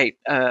educate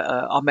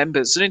our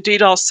members and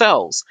indeed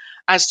ourselves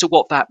as to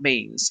what that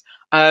means,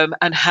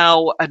 and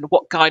how and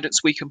what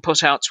guidance we can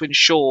put out to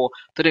ensure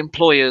that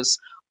employers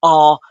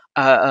are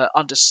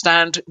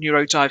understand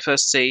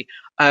neurodiversity,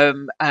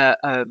 and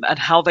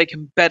how they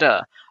can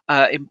better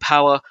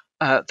empower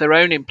their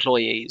own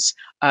employees,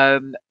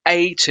 to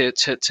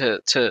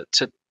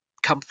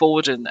come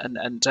forward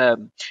and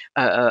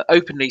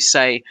openly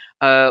say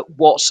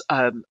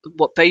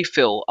what they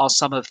feel are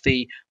some of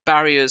the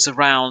barriers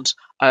around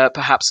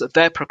perhaps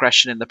their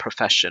progression in the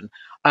profession,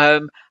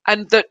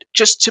 and that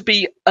just to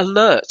be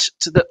alert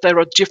to that there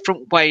are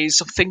different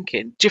ways of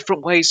thinking,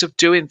 different ways of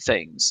doing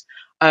things,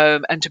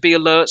 and to be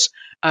alert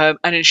and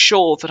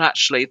ensure that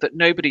actually that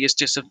nobody is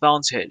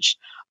disadvantaged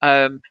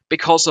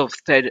because of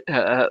their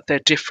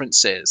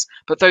differences,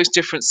 but those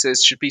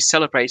differences should be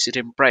celebrated,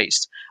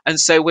 embraced. And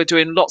so we're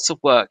doing lots of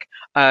work,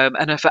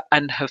 and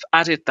have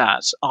added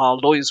that our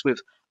Lawyers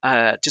with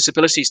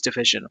Disabilities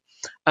Division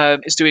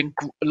is doing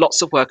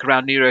lots of work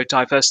around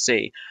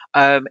neurodiversity,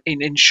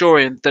 in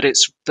ensuring that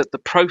the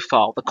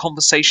profile, the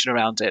conversation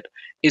around it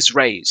is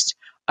raised.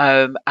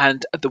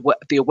 And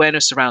the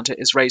awareness around it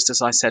is raised,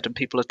 as I said, and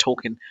people are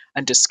talking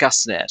and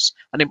discussing it,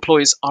 and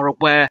employers are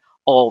aware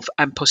of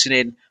and putting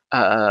in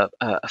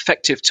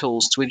effective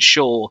tools to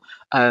ensure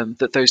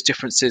that those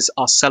differences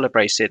are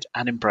celebrated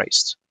and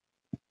embraced.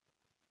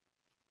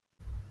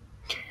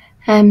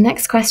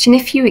 Next question: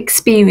 if you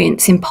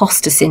experience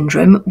imposter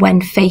syndrome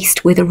when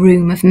faced with a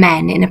room of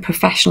men in a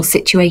professional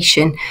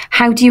situation,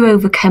 how do you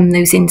overcome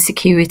those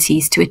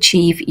insecurities to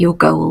achieve your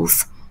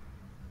goals?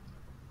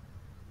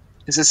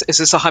 Is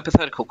this a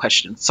hypothetical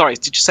question? Sorry,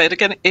 did you say it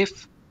again?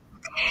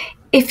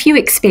 If you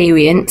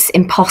experience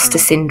imposter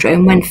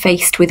syndrome when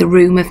faced with a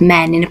room of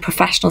men in a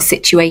professional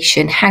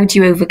situation, how do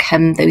you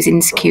overcome those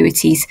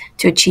insecurities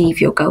to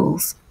achieve your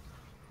goals?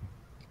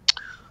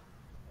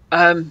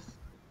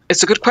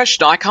 It's a good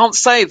question. I can't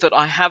say that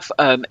I have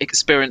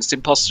experienced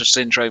imposter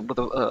syndrome with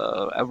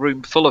a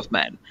room full of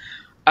men.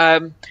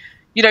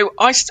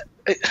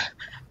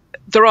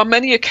 There are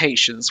many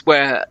occasions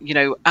where,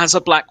 as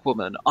a black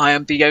woman, I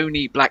am the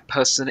only black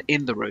person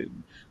in the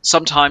room.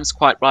 Sometimes,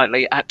 quite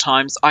rightly, at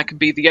times, I can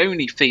be the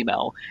only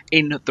female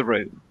in the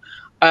room.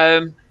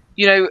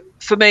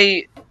 For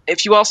me,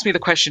 if you ask me the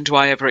question, do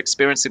I ever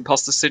experience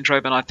imposter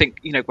syndrome? And I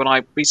think, when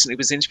I recently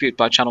was interviewed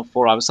by Channel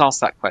 4, I was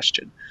asked that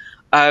question.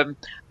 And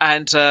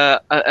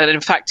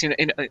in fact,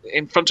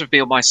 in front of me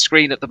on my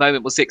screen at the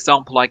moment was the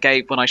example I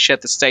gave when I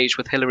shared the stage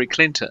with Hillary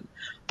Clinton.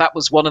 That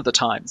was one of the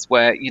times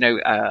where,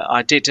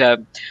 I did,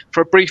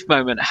 for a brief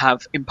moment,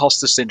 have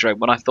imposter syndrome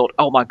when I thought,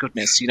 oh my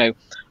goodness, and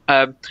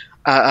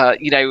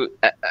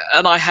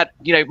I had,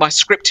 my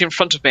script in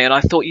front of me, and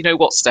I thought, you know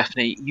what,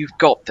 Stephanie, you've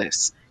got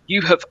this.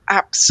 You have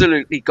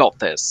absolutely got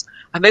this.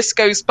 And this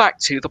goes back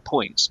to the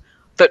point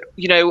that,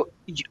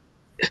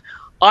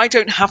 I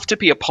don't have to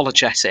be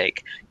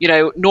apologetic,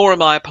 nor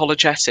am I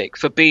apologetic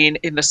for being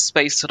in the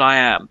space that I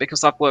am,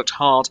 because I've worked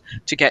hard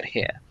to get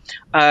here.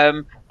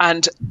 And,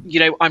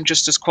 I'm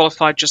just as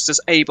qualified, just as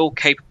able,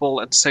 capable,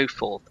 and so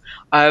forth.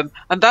 And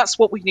that's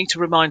what we need to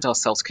remind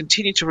ourselves,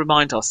 continue to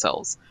remind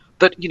ourselves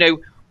that,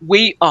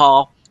 we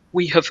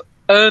have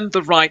earned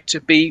the right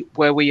to be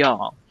where we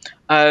are.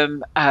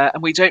 and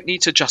we don't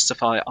need to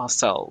justify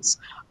ourselves.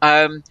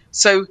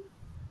 So,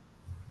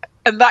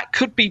 and that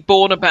could be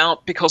born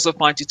about because of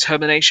my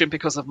determination,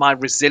 because of my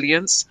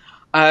resilience.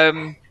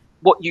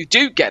 What you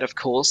do get, of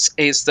course,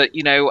 is that,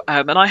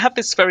 and I had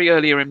this very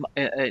earlier in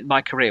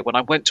my career when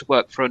I went to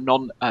work for a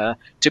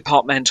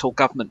non-departmental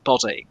government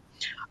body.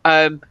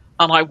 And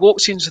I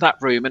walked into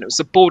that room, and it was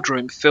a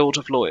boardroom filled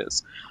of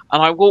lawyers.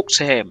 And I walked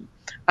to him,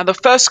 and the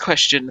first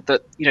question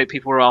that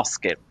people were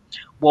asking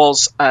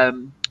was, what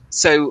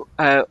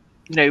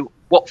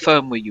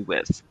firm were you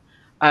with?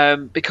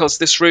 Because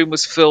this room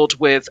was filled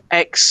with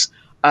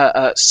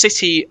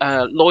ex-city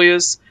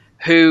lawyers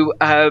who,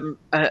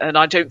 and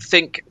I don't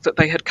think that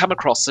they had come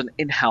across an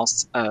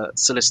in-house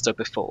solicitor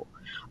before.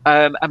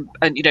 And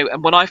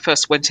when I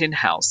first went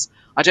in-house,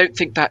 I don't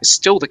think that is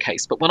still the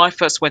case, but when I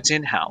first went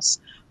in-house,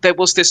 there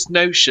was this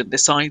notion,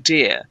 this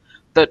idea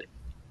that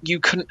you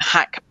couldn't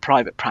hack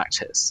private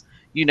practice,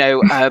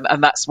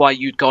 and that's why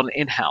you'd gone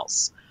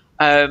in-house.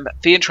 The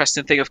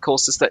interesting thing, of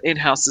course, is that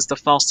in-house is the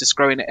fastest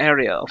growing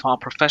area of our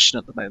profession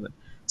at the moment.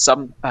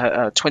 Some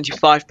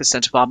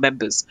 25% of our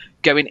members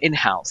go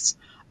in-house.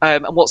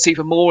 And what's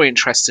even more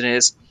interesting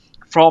is,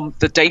 from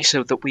the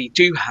data that we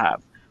do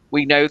have,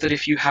 we know that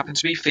if you happen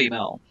to be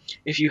female,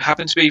 if you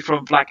happen to be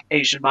from Black,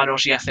 Asian,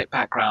 minority ethnic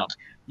background,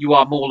 you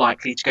are more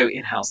likely to go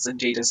in-house,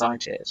 indeed, as I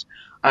did.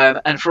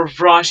 And for a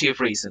variety of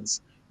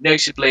reasons,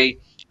 notably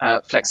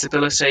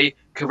flexibility,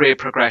 career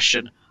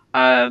progression,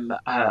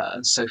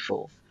 and so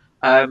forth.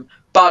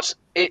 But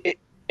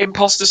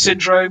imposter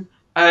syndrome,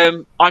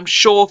 I'm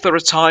sure there are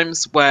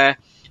times where,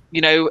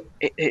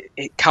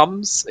 it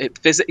comes, it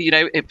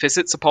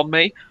visits upon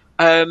me.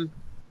 But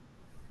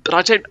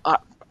I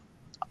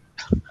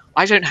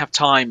don't have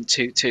time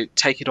to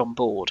take it on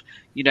board,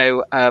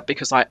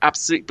 because I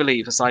absolutely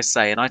believe, as I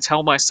say, and I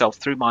tell myself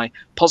through my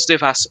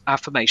positive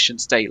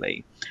affirmations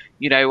daily,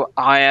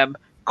 I am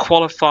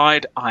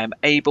qualified, I am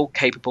able,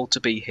 capable to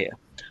be here.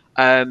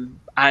 And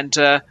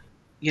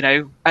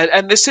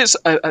this is,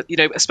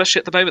 especially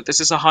at the moment, this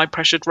is a high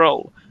pressured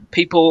role.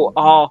 People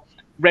are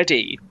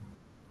ready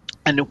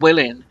and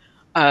willing,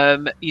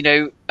 to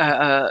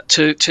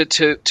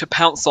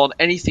pounce on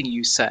anything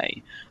you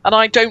say. And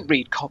I don't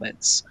read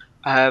comments,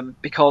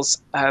 because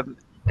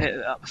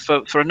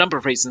for a number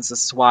of reasons,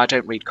 this is why I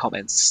don't read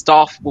comments.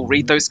 Staff will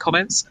read those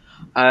comments,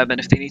 and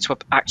if they need to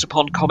act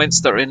upon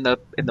comments that are in the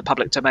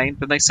public domain,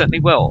 then they certainly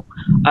will.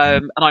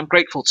 And I'm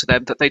grateful to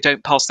them that they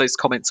don't pass those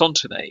comments on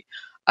to me.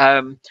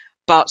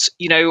 But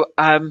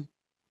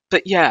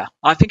yeah,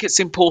 I think it's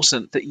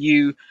important that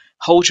you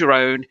hold your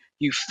own,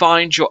 you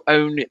find your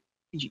own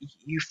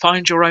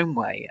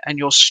way, and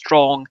you're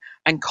strong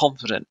and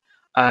confident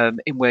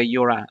in where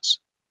you're at.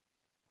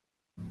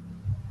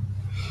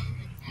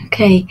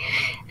 Okay.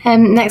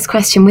 Next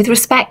question. With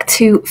respect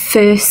to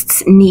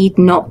firsts need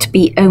not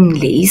be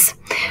onlys,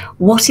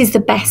 what is the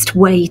best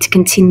way to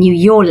continue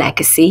your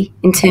legacy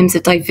in terms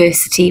of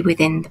diversity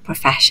within the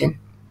profession?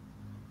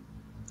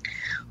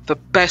 The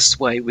best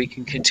way we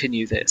can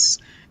continue this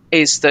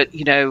is that,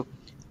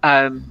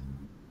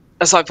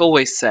 as I've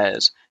always said,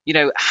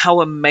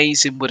 how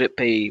amazing would it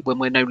be when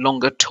we're no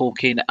longer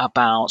talking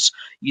about,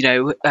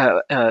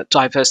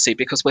 diversity,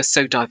 because we're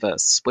so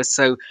diverse, we're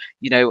so,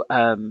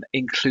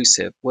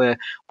 inclusive, where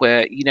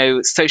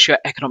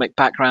socioeconomic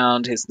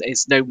background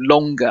is no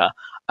longer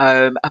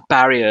a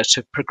barrier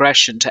to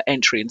progression, to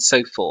entry, and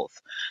so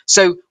forth.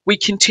 So we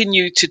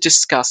continue to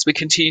discuss, we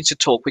continue to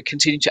talk, we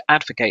continue to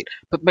advocate,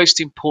 but most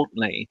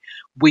importantly,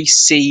 we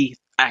see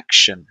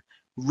action,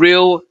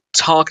 real,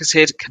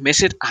 targeted,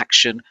 committed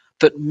action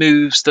that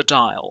moves the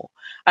dial.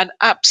 And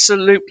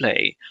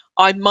absolutely,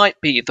 I might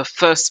be the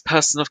first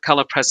person of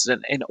colour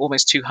president in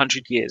almost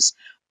 200 years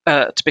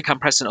to become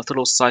president of the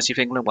Law Society of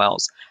England and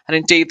Wales. And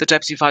indeed, the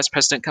deputy vice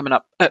president coming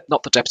up,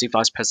 not the deputy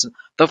vice president,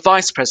 the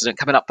vice president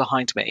coming up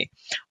behind me,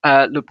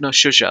 Lubna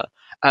Shuja,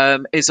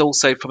 is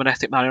also from an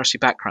ethnic minority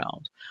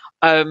background.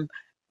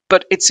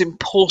 But it's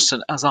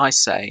important, as I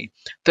say,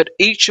 that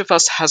each of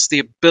us has the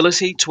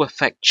ability to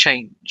affect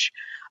change.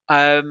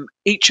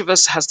 Each of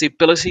us has the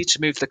ability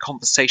to move the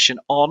conversation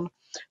on,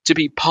 to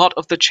be part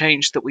of the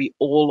change that we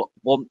all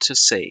want to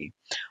see.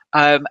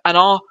 And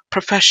our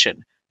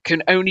profession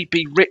can only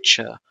be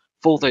richer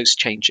for those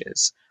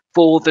changes,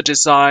 for the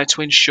desire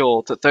to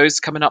ensure that those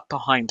coming up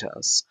behind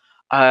us,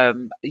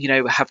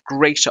 have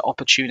greater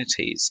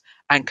opportunities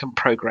and can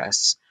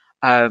progress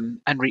and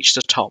reach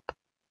the top.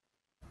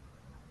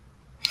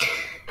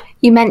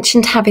 You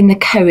mentioned having the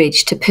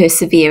courage to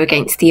persevere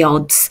against the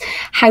odds.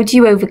 How do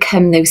you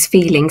overcome those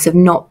feelings of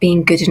not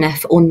being good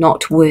enough or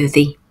not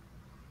worthy?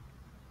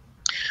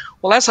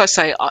 Well, as I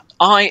say,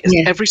 I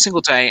every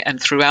single day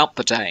and throughout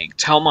the day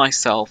tell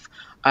myself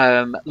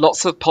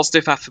lots of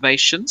positive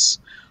affirmations.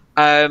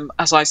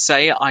 As I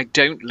say, I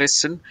don't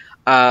listen.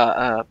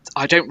 I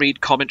don't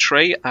read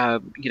commentary,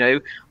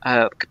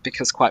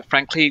 because quite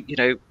frankly,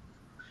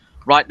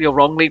 rightly or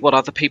wrongly, what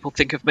other people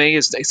think of me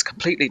is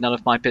completely none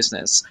of my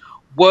business.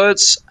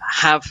 Words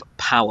have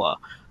power.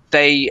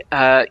 They,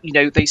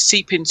 they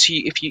seep into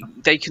you.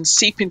 They can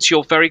seep into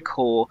your very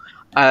core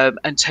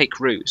and take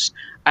root.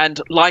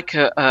 And like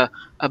a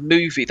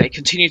movie, they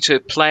continue to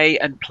play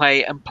and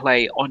play and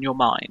play on your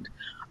mind.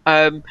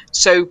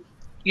 So,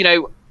 you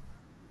know,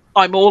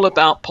 I'm all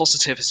about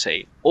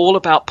positivity, all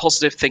about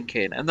positive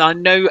thinking. And I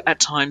know at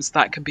times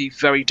that can be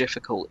very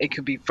difficult. It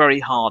can be very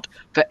hard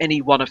for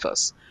any one of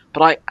us.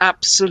 But I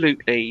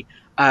absolutely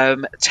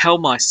tell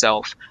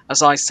myself,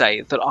 as I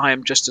say, that I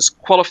am just as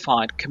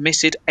qualified,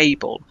 committed,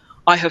 able.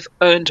 I have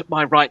earned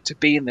my right to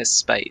be in this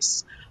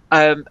space.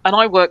 And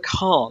I work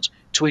hard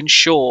to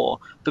ensure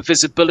the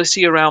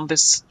visibility around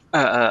this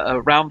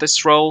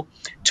role,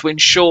 to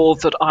ensure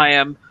that I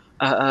am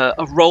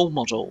a role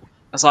model,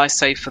 as I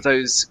say, for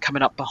those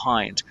coming up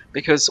behind,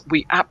 because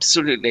I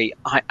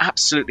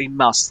absolutely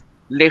must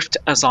lift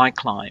as I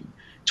climb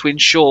to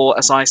ensure,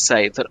 as I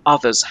say, that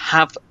others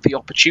have the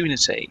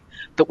opportunity,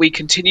 that we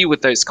continue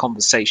with those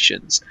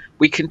conversations,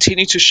 we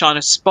continue to shine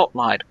a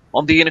spotlight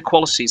on the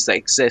inequalities that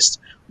exist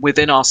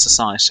within our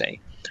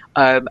society,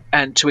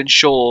 and to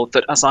ensure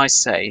that, as I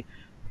say,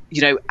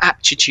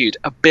 aptitude,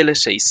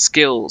 ability,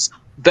 skills,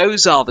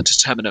 those are the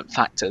determinant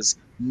factors,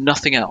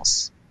 nothing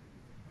else.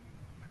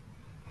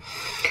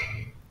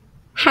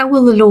 How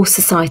will the Law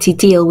Society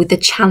deal with the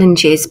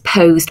challenges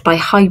posed by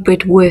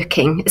hybrid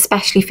working,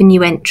 especially for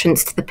new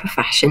entrants to the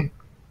profession?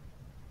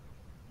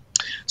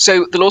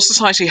 So the Law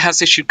Society has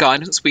issued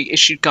guidance. We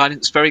issued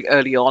guidance very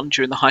early on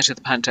during the height of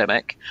the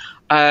pandemic.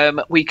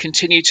 We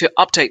continue to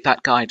update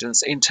that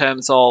guidance in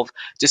terms of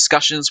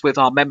discussions with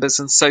our members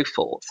and so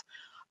forth.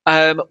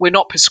 We're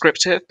not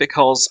prescriptive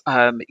because,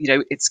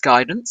 it's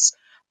guidance.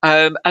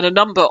 And a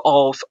number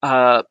of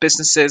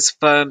businesses,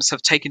 firms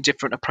have taken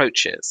different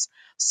approaches.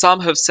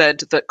 Some have said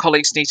that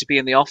colleagues need to be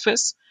in the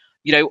office,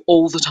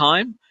 all the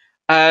time.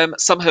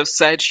 Some have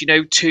said,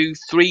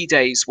 2-3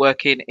 days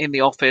working in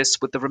the office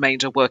with the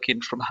remainder working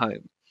from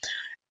home.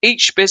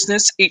 Each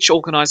business, each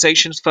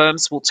organisation's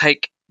firms will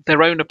take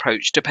their own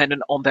approach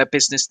dependent on their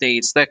business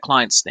needs, their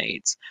clients'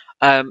 needs,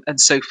 and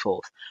so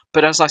forth.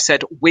 But as I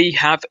said, we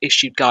have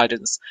issued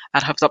guidance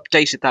and have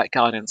updated that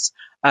guidance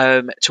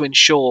to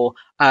ensure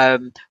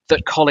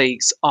that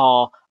colleagues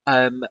are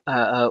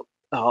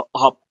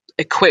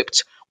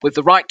equipped with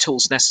the right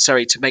tools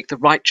necessary to make the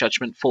right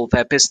judgment for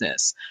their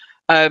business.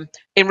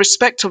 In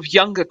respect of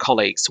younger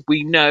colleagues,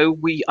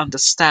 we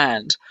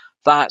understand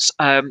that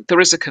there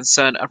is a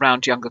concern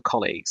around younger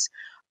colleagues.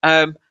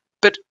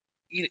 But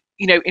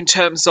in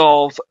terms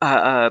of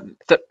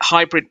that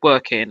hybrid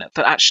working,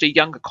 that actually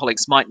younger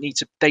colleagues need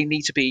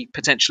to be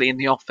potentially in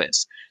the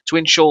office to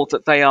ensure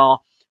that they are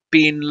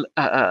being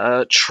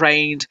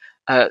trained,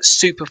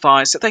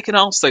 supervised, that they can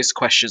ask those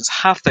questions,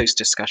 have those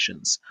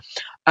discussions.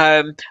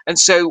 And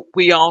so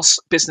we ask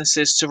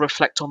businesses to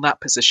reflect on that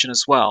position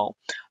as well,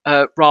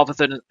 rather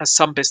than, as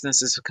some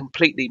businesses have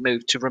completely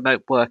moved to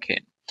remote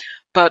working.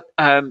 But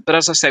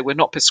as I say, we're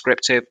not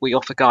prescriptive. We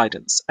offer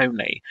guidance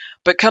only.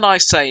 But can I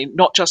say,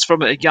 not just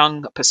from a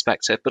young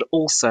perspective, but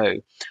also,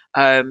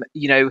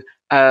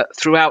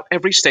 throughout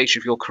every stage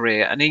of your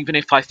career, and even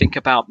if I think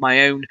about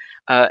my own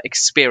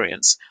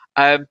experience,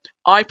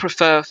 I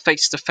prefer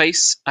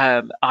face-to-face.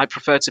 I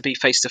prefer to be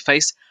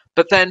face-to-face.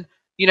 But then,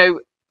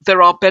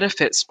 there are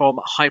benefits from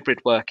hybrid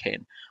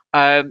working.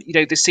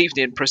 This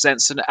evening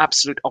presents an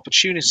absolute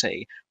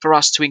opportunity for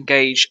us to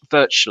engage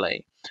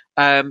virtually,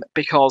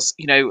 because,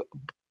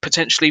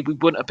 potentially we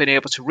wouldn't have been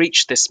able to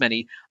reach this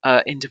many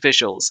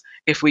individuals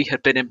if we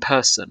had been in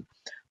person.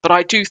 But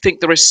I do think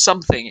there is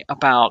something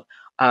about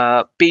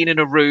being in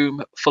a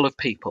room full of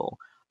people,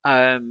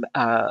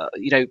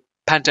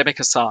 pandemic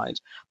aside,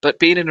 but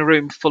being in a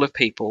room full of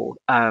people,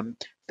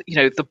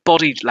 the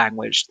body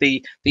language,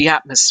 the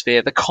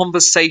atmosphere, the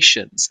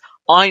conversations.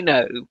 I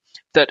know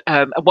that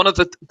one of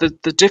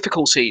the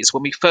difficulties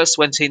when we first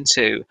went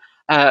into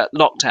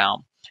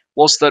lockdown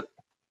was that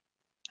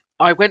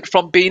I went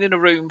from being in a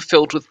room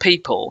filled with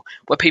people,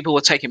 where people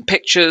were taking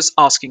pictures,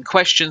 asking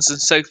questions and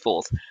so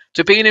forth,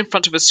 to being in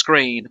front of a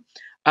screen,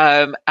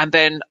 and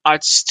then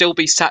I'd still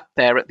be sat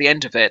there at the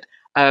end of it,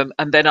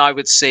 and then I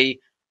would see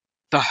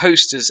the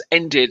host has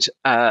ended,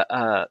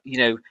 the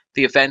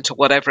event or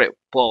whatever it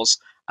was,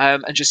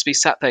 and just be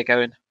sat there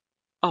going,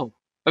 "Oh,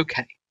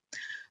 okay."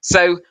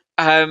 So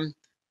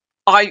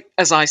I,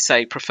 as I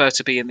say, prefer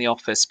to be in the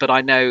office, but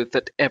I know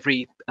that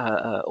every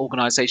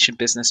organisation,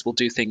 business will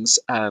do things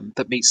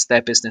that meets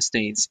their business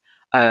needs,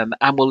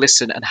 and will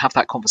listen and have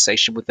that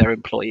conversation with their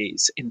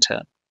employees in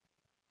turn.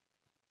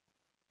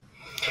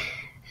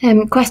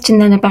 Question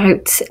then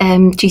about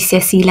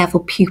GCSE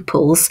level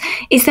pupils.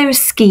 Is there a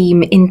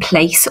scheme in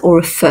place or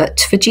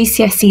afoot for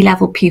GCSE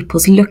level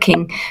pupils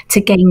looking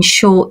to gain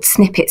short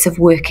snippets of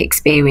work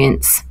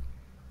experience?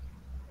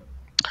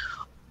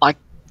 I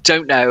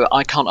don't know.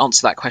 I can't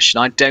answer that question.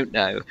 I don't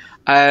know.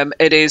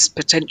 It is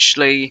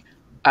potentially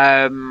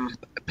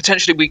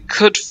we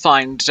could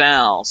find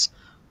out.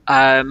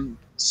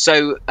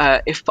 So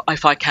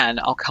if I can,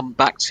 I'll come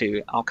back to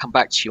you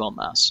on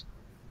that.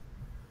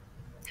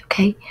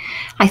 Okay,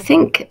 I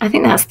think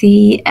that's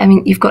the. I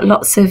mean, you've got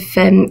lots of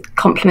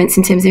compliments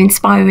in terms of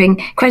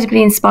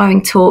incredibly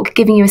inspiring talk,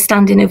 giving you a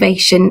standing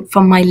ovation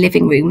from my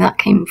living room. That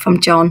came from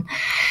John.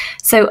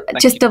 So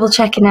just double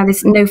checking now.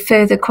 There's no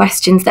further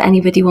questions that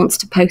anybody wants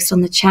to post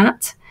on the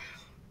chat.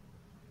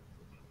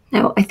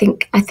 No, I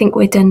think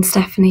we're done,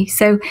 Stephanie.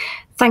 So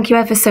thank you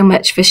ever so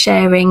much for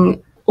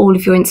sharing all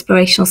of your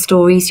inspirational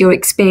stories, your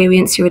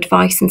experience, your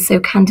advice, and so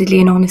candidly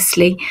and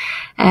honestly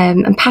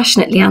and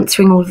passionately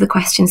answering all of the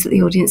questions that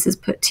the audience has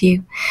put to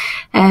you.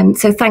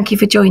 So thank you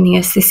for joining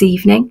us this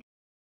evening.